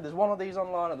 like I said, there's one of these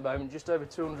online at the moment, just over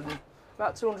 200,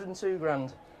 about 202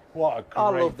 grand. What a great I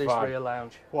love this van. rear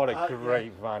lounge. What a Yeah.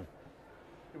 great van.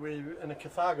 We were in a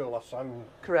Carthago last time.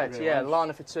 Correct, rear yeah, lounge.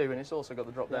 liner for 2, and it's also got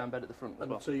the drop-down bed at the front as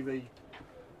And well. the TV,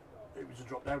 it was a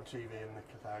drop-down TV in the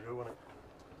Carthago, wasn't it?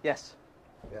 Yes.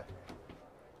 Yeah.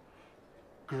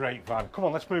 Great van. Come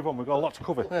on, let's move on. We've got a lot to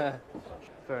cover. Yeah.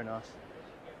 Very nice.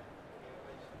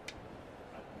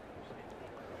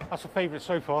 That's a favourite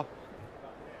so far.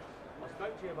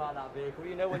 to you about that vehicle.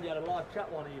 You know when you had a live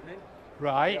chat one evening?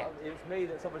 Right. Yeah, it was me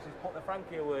that's obviously put the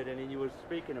Frankie award in and you were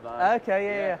speaking about it. Okay,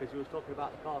 yeah. Because you was talking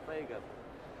about the Carfago.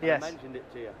 Yes. I mentioned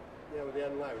it to you. Yeah, with the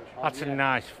end lounge. That's a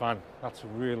nice van. That's a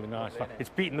really nice van. It's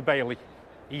beating the Bailey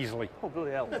easily. Oh,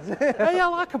 bloody hell. Hey, I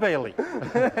like a Bailey.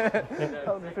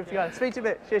 150 grand. Speak to you a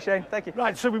bit. Cheers, Shane. Thank you.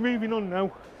 Right, so we're moving on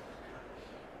now.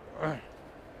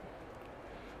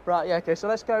 Right, yeah, okay, so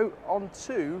let's go on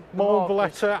to the More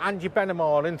markers. Valletta and your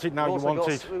Benamar, isn't it, now you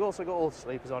wanted? We've also got all the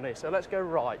sleepers on here, so let's go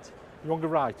right. You want to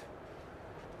go right?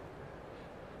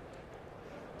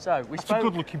 So we That's spoke. a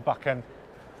good looking back end.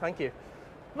 Thank you.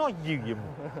 Not you.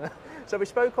 So we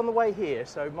spoke on the way here.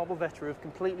 So Mobil Vetta have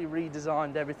completely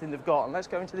redesigned everything they've got, and let's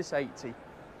go into this 80.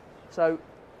 So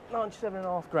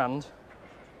 97.5 grand,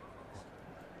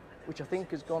 which I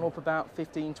think has gone up about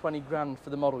 15, 20 grand for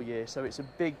the model year. So it's a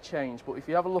big change. But if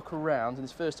you have a look around, and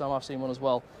it's the first time I've seen one as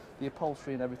well, the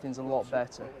upholstery and everything's a lot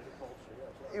better.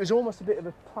 It was almost a bit of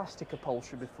a plastic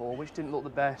upholstery before, which didn't look the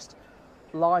best.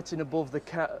 Lighting above the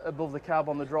cab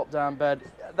on the drop-down bed,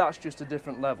 that's just a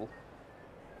different level.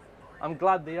 I'm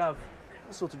glad they have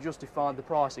sort of justified the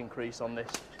price increase on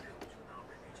this.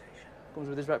 Comes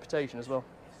with his reputation as well.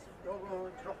 Well,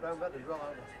 drop down bed as well,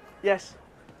 aren't they? Yes.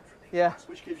 Yeah.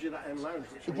 Which gives you that end lounge.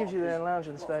 It gives you the lounge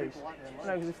in the space.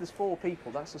 No, because if there's 4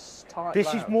 people, that's a tight This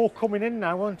lounge. is more coming in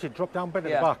now, isn't it? Drop down bed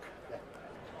at Yeah. the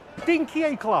back. Dinky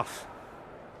A-class.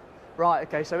 Right,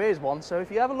 okay, so here's one. So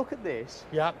if you have a look at this,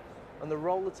 Yeah. and the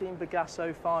Roller Team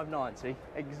Bagasso 590,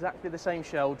 exactly the same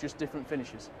shell, just different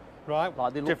finishes. Right.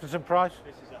 Like they look- Difference in price.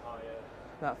 This is a higher.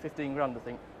 About 15 grand, I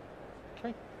think.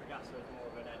 Okay. Picasso is more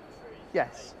of an entry.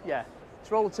 Yes, yeah.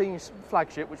 It's Roller Team's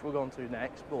flagship, which we'll go on to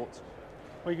next, but What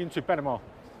are you going to Benamar?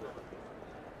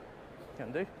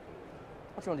 can do.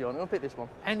 Which one do you want? I'll pick this one.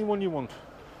 Anyone you want.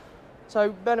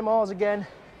 So Benamars again,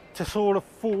 To sort of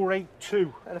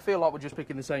 482. and I feel like we're just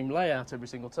picking the same layout every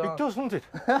single time. It does, doesn't it?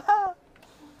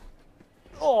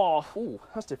 Oh, ooh,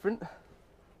 that's different.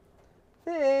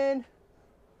 Finn.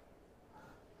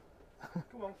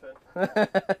 Come on, Finn.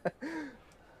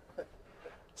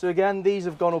 So again, these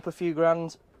have gone up a few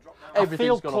grand. I feel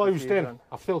Everything's gone up a closed few in. grand.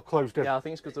 I feel closed in. Yeah, I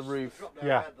think it's because the roof. Drop down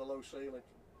Yeah. bed, the low ceiling.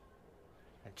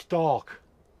 It's dark.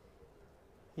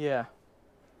 Yeah.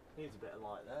 Needs a bit of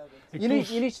light there. It You need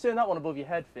does. to turn that one above your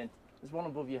head, Finn. There's one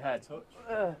above your head.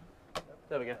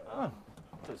 There we go.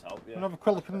 Does help, yeah. Can I have a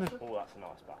quick look in the... Oh, that's a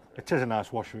nice bath. It is a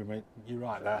nice washroom, mate. You're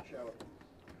right there. Shower.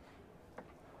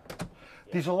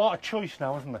 There's a lot of choice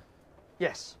now, isn't there?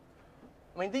 Yes.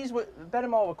 I mean, these were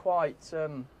Benamar were quite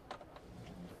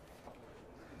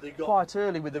They've got, quite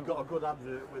early with the. they've got a good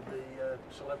advert with the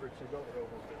celebrity Motorhome.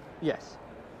 Yes.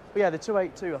 But yeah, the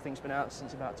 282 I think has been out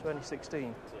since about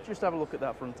 2016. Just have a look at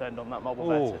that front end on that Mobil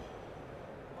Vetta.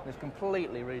 They've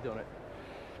completely redone it.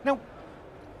 Now,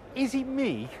 is it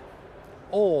me,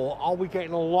 or are we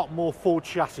getting a lot more Ford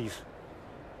chassis?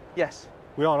 Yes.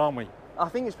 We are, aren't we? I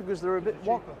think it's because they're a bit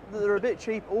they're a bit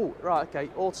cheap. Oh, right, okay.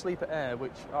 All sleeper air,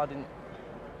 which I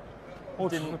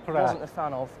wasn't a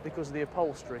fan of because of the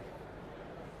upholstery.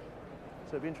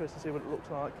 So it'd be interesting to see what it looks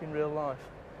like in real life.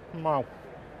 No.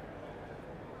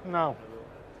 No.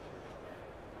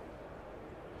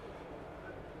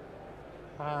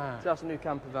 So that's a new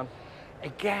camper van.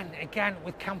 Again,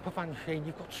 with Campervans, Shane,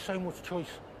 you've got so much choice.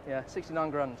 Yeah,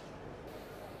 69 grand.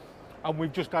 And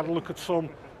we've just had a look at some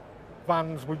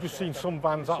vans. We've just seen some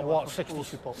vans at what,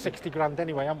 60 grand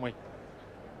anyway, haven't we?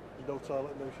 No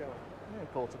toilet, no shower. Yeah,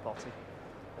 porta potty.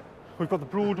 We've got the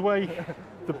Broadway,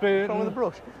 the What's wrong with the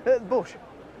Burton, brush? Bush.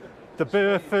 the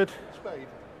Burford, Spade. Use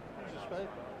a spade.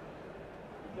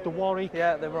 the Warwick.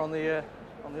 Yeah, they were on the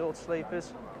auto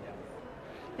sleepers.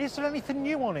 Is there anything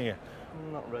new on here?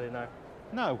 Not really, no.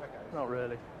 No. Not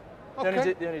really.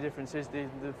 Okay. The only difference is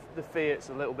the Fiat's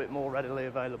a little bit more readily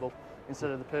available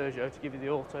instead of the Peugeot to give you the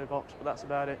auto box, but that's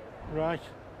about it. Right.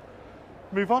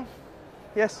 Move on.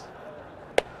 Yes.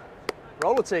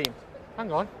 Roller Team.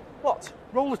 Hang on. What?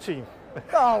 Roller Team.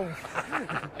 Oh.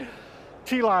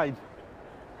 T-Line.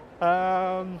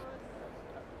 Yeah,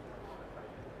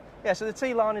 so the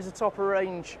T-Line is a top of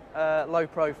range, low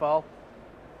profile.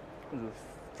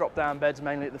 Drop down beds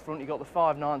mainly at the front. You've got the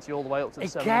 590 all the way up to the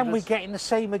 700s. Again, we're getting the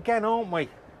same again, aren't we?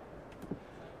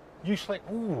 You sleep.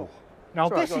 Ooh. Now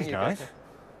It's all right, this go on, is you go, nice. Phil.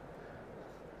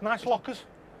 Nice lockers.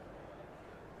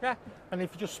 Yeah. And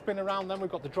if you just spin around, then we've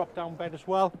got the drop-down bed as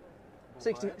well.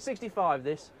 65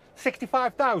 this.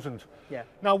 65,000. Yeah.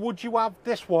 Now, would you have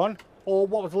this one, or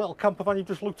what was the little camper van you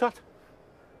just looked at?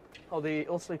 Oh, the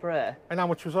all sleeper air. And how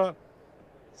much was that?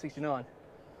 69.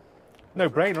 No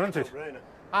brainer, isn't it? No-brainer.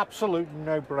 Absolute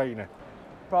no brainer.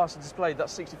 Price of displayed.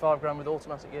 That's 65 grand with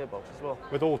automatic gearbox as well.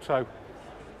 With auto.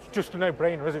 just a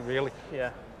no-brainer, is it really?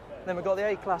 Yeah. Then we've got the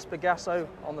A-Class Pegaso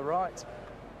on the right.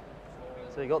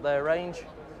 So you've got their range.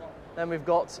 Then we've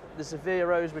got the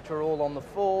Severos, which are all on the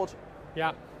Ford.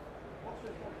 Yeah.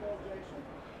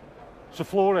 It's a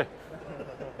Flora.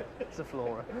 It's a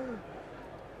Flora.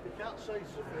 You can't say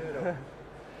Severo.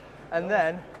 And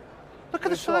then... Look at the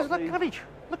we've size of got that the- carriage.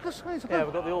 Look at the size of Yeah, that.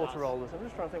 we've got the auto rollers. I'm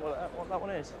just trying to think what that one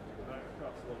is.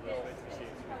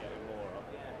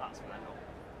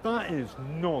 That is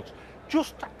nuts.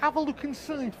 Just have a look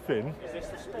inside, Finn. Is this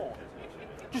the sport?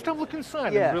 Just have a look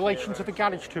inside Yeah. in relation to the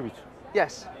garage to it.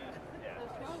 Yes.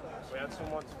 We had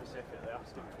someone specific that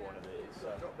asked him for one of these. So.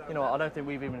 You know what, I don't think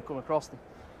we've even come across them.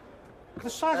 Look at the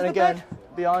size And of the again,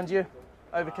 bed. behind you,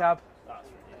 over cab. That's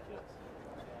ridiculous.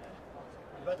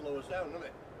 The bed lowers down, doesn't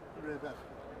it? The rear bed.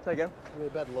 Say again. The rear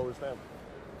bed lowers down.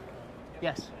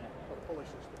 Yes. Got a pulley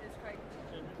system.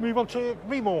 Move on to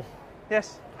Remo.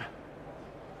 Yes.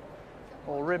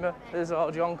 Or Rimmer, is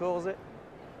what John calls it.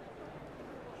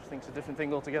 Just thinks a different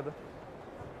thing altogether.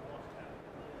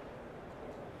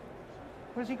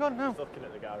 Where's he gone now? Looking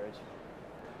at the garage.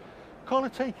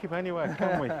 Can't take him anywhere,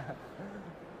 can we?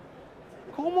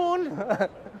 Come on.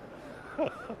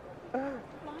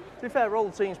 To be fair, Roll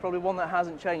Team's probably one that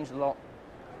hasn't changed a lot.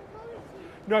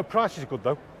 No, prices are good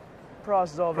though.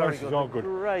 Prices are very Prices good. are good.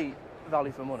 Great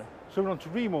value for money. So we're on to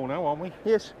Remo now, aren't we?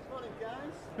 Yes. Morning, guys.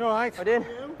 You all right? I did.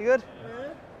 You good? Yeah.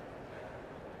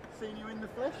 Seen you in the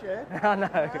flesh, yeah? I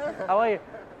know. How are you?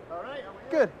 All right, how are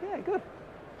you? Good. Yeah, good.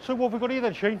 So what have we got here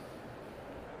then, Shane?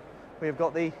 We have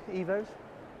got the Evos.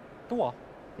 The what?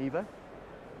 Evo.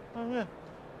 Oh yeah.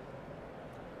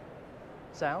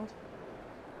 Sound.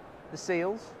 The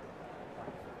Seals.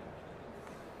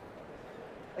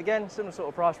 Again, similar sort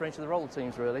of price range to the Roller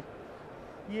Teams, really.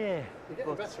 Yeah. They're getting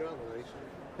But- better, aren't they?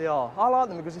 They are. I like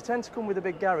them because they tend to come with a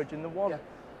big garage, and the one,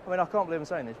 I mean, I can't believe I'm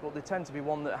saying this, but they tend to be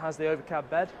one that has the overcab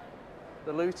bed,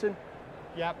 the Luton.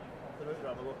 Yep. They're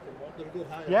a good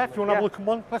height. Yeah, if you want to have Yeah. a look at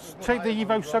one, let's take the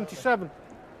Evo 77.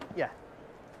 Yeah,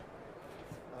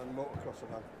 And motocross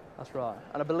van. that's right.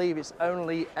 And I believe it's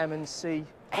only M&C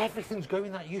Everything's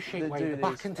going that U-shaped that way do in the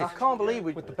back, these. isn't I it? can't believe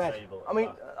we. With the bed. I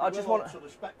mean, I just want. to the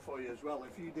spec for you as well.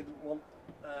 If you didn't want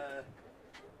a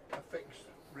fixed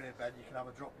rear bed, you can have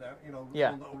a drop down. You know,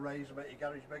 Yeah. one that'll raise and make your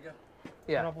garage bigger.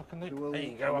 Yeah, Have a look in They the, will, there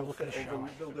you go, have a look at the shower.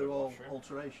 they'll do all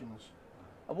alterations.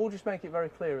 I will just make it very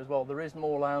clear as well. There is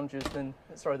more lounges than.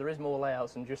 Sorry, there is more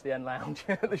layouts than just the end lounge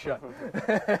at the show.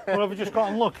 Well, have we just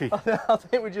got unlucky? I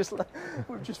think we just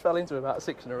fell into about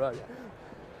 6 in a row.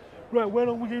 Right, where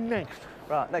are we doing next?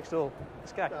 Right, next door.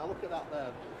 Let's go. Now look at that there.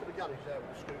 Look at the garage there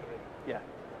with the scooter in. Yeah,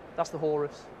 that's the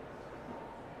Horus.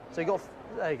 So you got,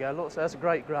 there you go, look, so that's a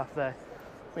great graph there.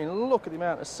 I mean, look at the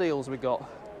amount of seals we got.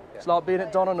 It's like being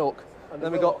at Donanook. And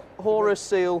then we got Horus,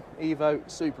 Seal, Evo,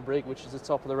 Super Brig, which is the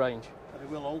top of the range. And it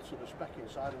will alter the spec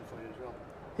inside them for you as well.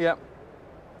 Yeah.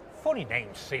 Funny name,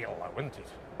 Seal, though, isn't it?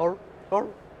 Hor.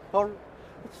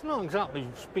 It's not exactly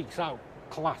speaks out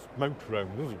class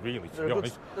motorhome, does it really, to be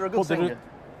honest? They're a good But singer.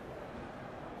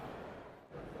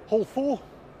 Hall 4?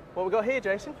 What we got here,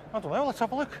 Jason? I don't know, let's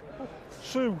have a look.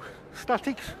 So,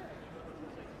 statics.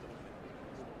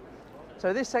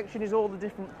 So this section is all the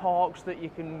different parks that you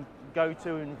can go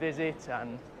to and visit,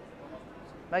 and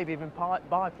maybe even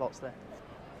buy plots there.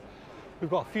 We've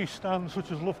got a few stands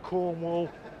such as Love Cornwall,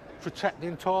 Protect the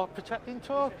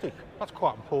Antarctic. That's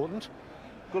quite important.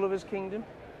 Gulliver's Kingdom.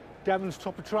 Devon's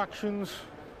top attractions.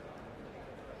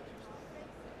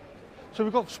 So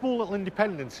we've got small little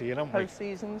independence here, haven't we? Post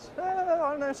seasons.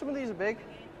 I don't know, some of these are big.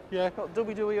 Yeah. Got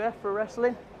WWF for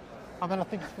wrestling. And then I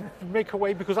think make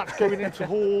away because that's going into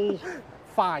Hall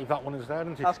 5, that one is there,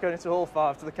 isn't it? That's going into Hall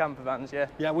 5 to the Campervans, yeah.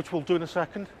 Yeah, which we'll do in a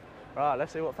second. Right,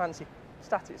 let's see what fancy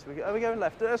statics we got. Are we going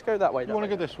left? Let's go that way. You want to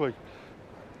go this way?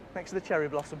 Next to the cherry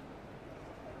blossom.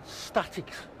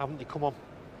 Statics, haven't they come on?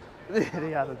 They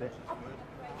have a bit.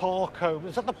 Park homes.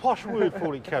 Is that the posh word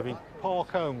for it, Kevin? Park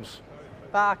homes.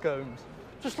 Barcombs.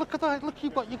 Just look at that. Look,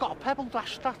 you've got a pebble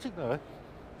dash static there.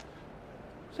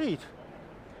 See it?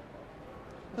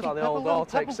 It's Little like the old little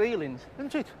Artec pebble, ceilings.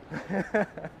 isn't it?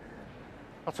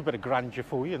 That's a bit of grandeur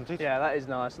for you, isn't it? Yeah, that is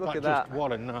nice. Look at Just, that.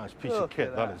 what a nice piece Look of kit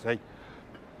at that that. is, eh?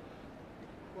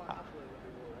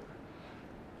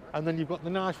 And then you've got the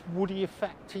nice woody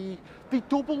effecty. They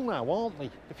double now, aren't they?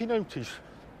 If you notice.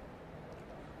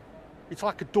 It's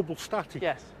like a double static.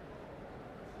 Yes.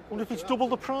 Wonder if it's double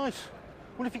the price.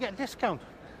 Wonder if you get a discount.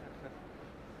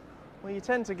 Well, you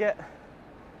tend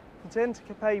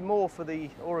to pay more for the,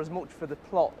 or as much for the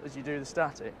plot as you do the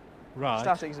static. Right.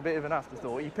 Static's a bit of an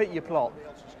afterthought. You pick your plot.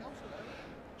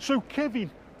 So,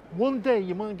 Kevin, one day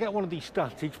you might get one of these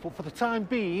statics, but for the time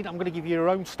being, I'm going to give you your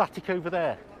own static over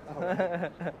there. One of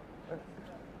them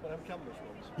canvas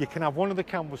ones. You can have one of the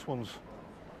canvas ones.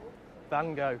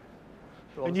 Van Gogh.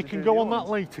 And you can go on that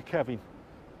later, Kevin.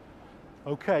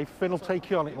 Okay, Finn will take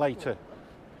you on it later.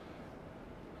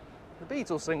 The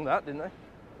Beatles sing that, didn't they?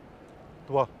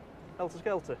 What? Helter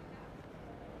Skelter.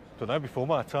 Don't know, before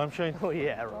my time, Shane. Oh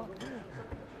yeah, right.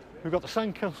 We've got the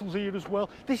sandcastles here as well.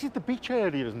 This is the beach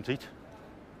area, isn't it?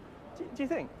 Do you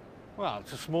think? Well,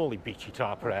 it's a smally beachy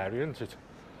type of area, isn't it?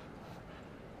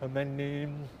 And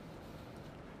then,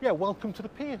 yeah, welcome to the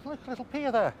pier. Look, a little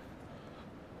pier there.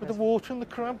 With the water and the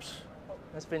crabs.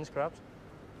 There's Finn's crabs.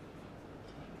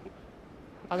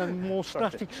 And then more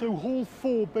statics. So hall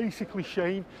 4, basically,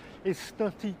 Shane, is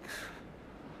statics.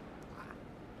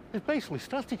 It's basically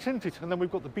statics, isn't it? And then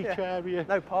we've got the beach area.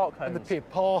 No, park homes. And the pier.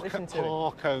 Park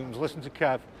homes. Listen to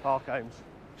Kev. Park homes.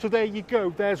 So there you go.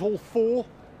 There's hall 4.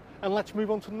 And let's move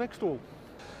on to the next hall.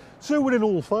 So we're in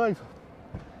hall 5.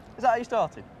 Is that how you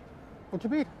started? What do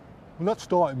you mean? We're not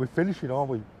starting, we're finishing, are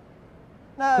we?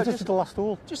 No, Because this is the last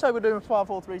hall. just say we're doing 5,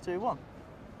 4, 3, 2, 1. Well,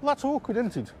 that's awkward,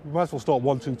 isn't it? We might as well start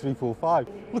 1, 2, 3, 4, 5.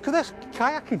 Look at this,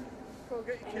 kayaking. Well,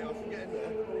 get your kit off and get in there.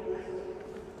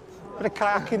 Bit of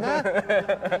kayaking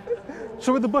there.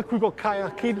 So at the back we've got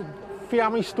kayaking,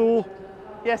 Fiammy store,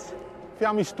 Yes.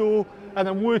 Fiammy store, and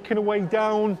then working our way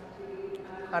down.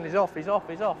 And he's off, he's off,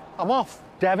 he's off. I'm off,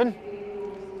 Devon.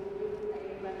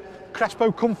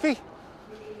 Crespo comfy.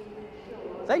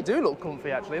 They do look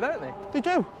comfy actually, don't they? They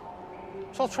do.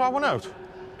 So I'll try one out.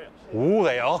 Oh,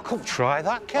 they are. Come try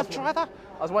that, Kev, try that.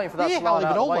 I was waiting for that Yeah, slide I'll leave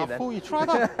out it of all the way that then. for you. Try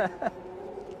that.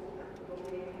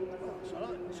 It's all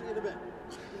right. See you in a bit.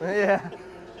 Yeah.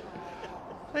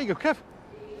 There you go, Kev.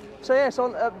 So yes,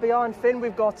 on behind Finn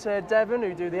we've got Devon,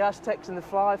 who do the Aztecs and the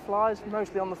Flies,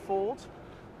 mostly on the Fords.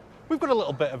 We've got a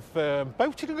little bit of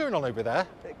boating going on over there.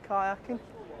 Bit of kayaking.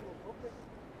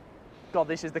 God,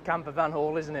 this is the Campervan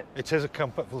hall, isn't it? It is a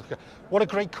camper. What a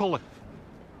great colour.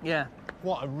 Yeah.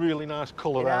 What a really nice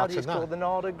colour In out Audi in it's that. called the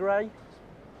Nardo Grey.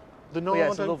 The Oh, yeah,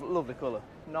 it's a Nardo. lovely colour.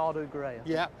 Nardo Grey.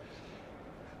 Yeah.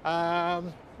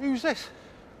 Who's this?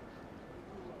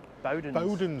 Bowdens.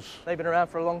 Bowdens. They've been around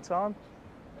for a long time.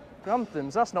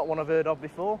 Granthams, that's not one I've heard of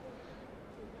before.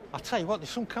 I tell you what,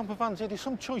 there's some camper vans here. There's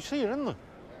some choice here, isn't there?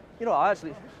 You know what, I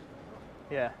actually...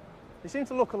 Yeah. They seem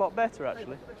to look a lot better,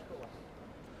 actually.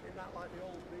 Isn't that like the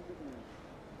old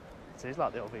VW? It is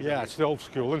like the old VW. Yeah, it's the old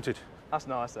school, isn't it? That's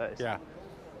nice, that is. Yeah.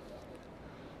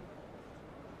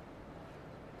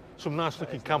 Some nice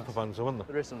looking camper vans, though, aren't there?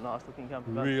 There is some nice looking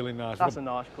campervan. Really nice. That's a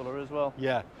nice colour as well.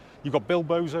 Yeah. You've got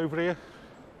Bilbos over here.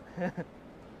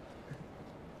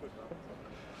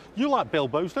 You like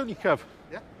Bilbos, don't you, Kev?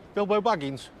 Yeah. Bilbo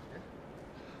Baggins.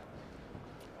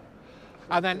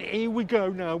 And then here we go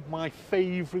now, my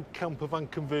favourite campervan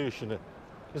conversioner.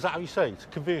 Is that how you say it?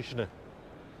 Conversioner.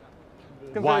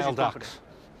 Conversion Wild company. Axe.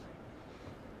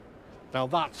 Now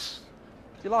that's,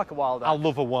 Do you like a Wild I Axe?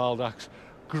 love a Wild Axe.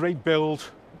 Great build.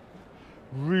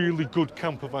 Really good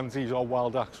campervans, these are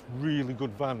Wild Axe. Really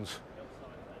good vans.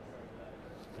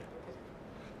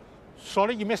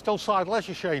 Sorry, you missed outside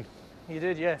leisure, Shane. You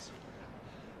did, yes.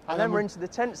 And then we're into the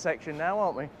tent section now,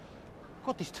 aren't we?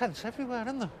 God, there's tents everywhere,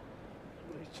 isn't there?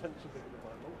 These tents are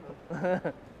bigger than my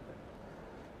look.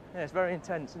 Yeah, it's very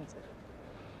intense, isn't it?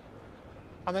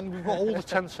 And then we've got all the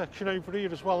tent section over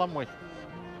here as well, haven't we?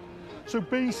 So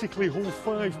basically, Hall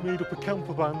 5 made up of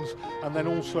camper vans and then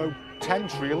also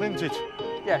tent reel, isn't it?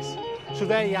 Yes. So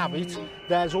there you have it.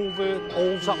 There's all the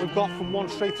halls that we've got from 1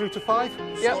 straight through to 5.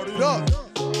 Yep. Start it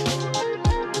up.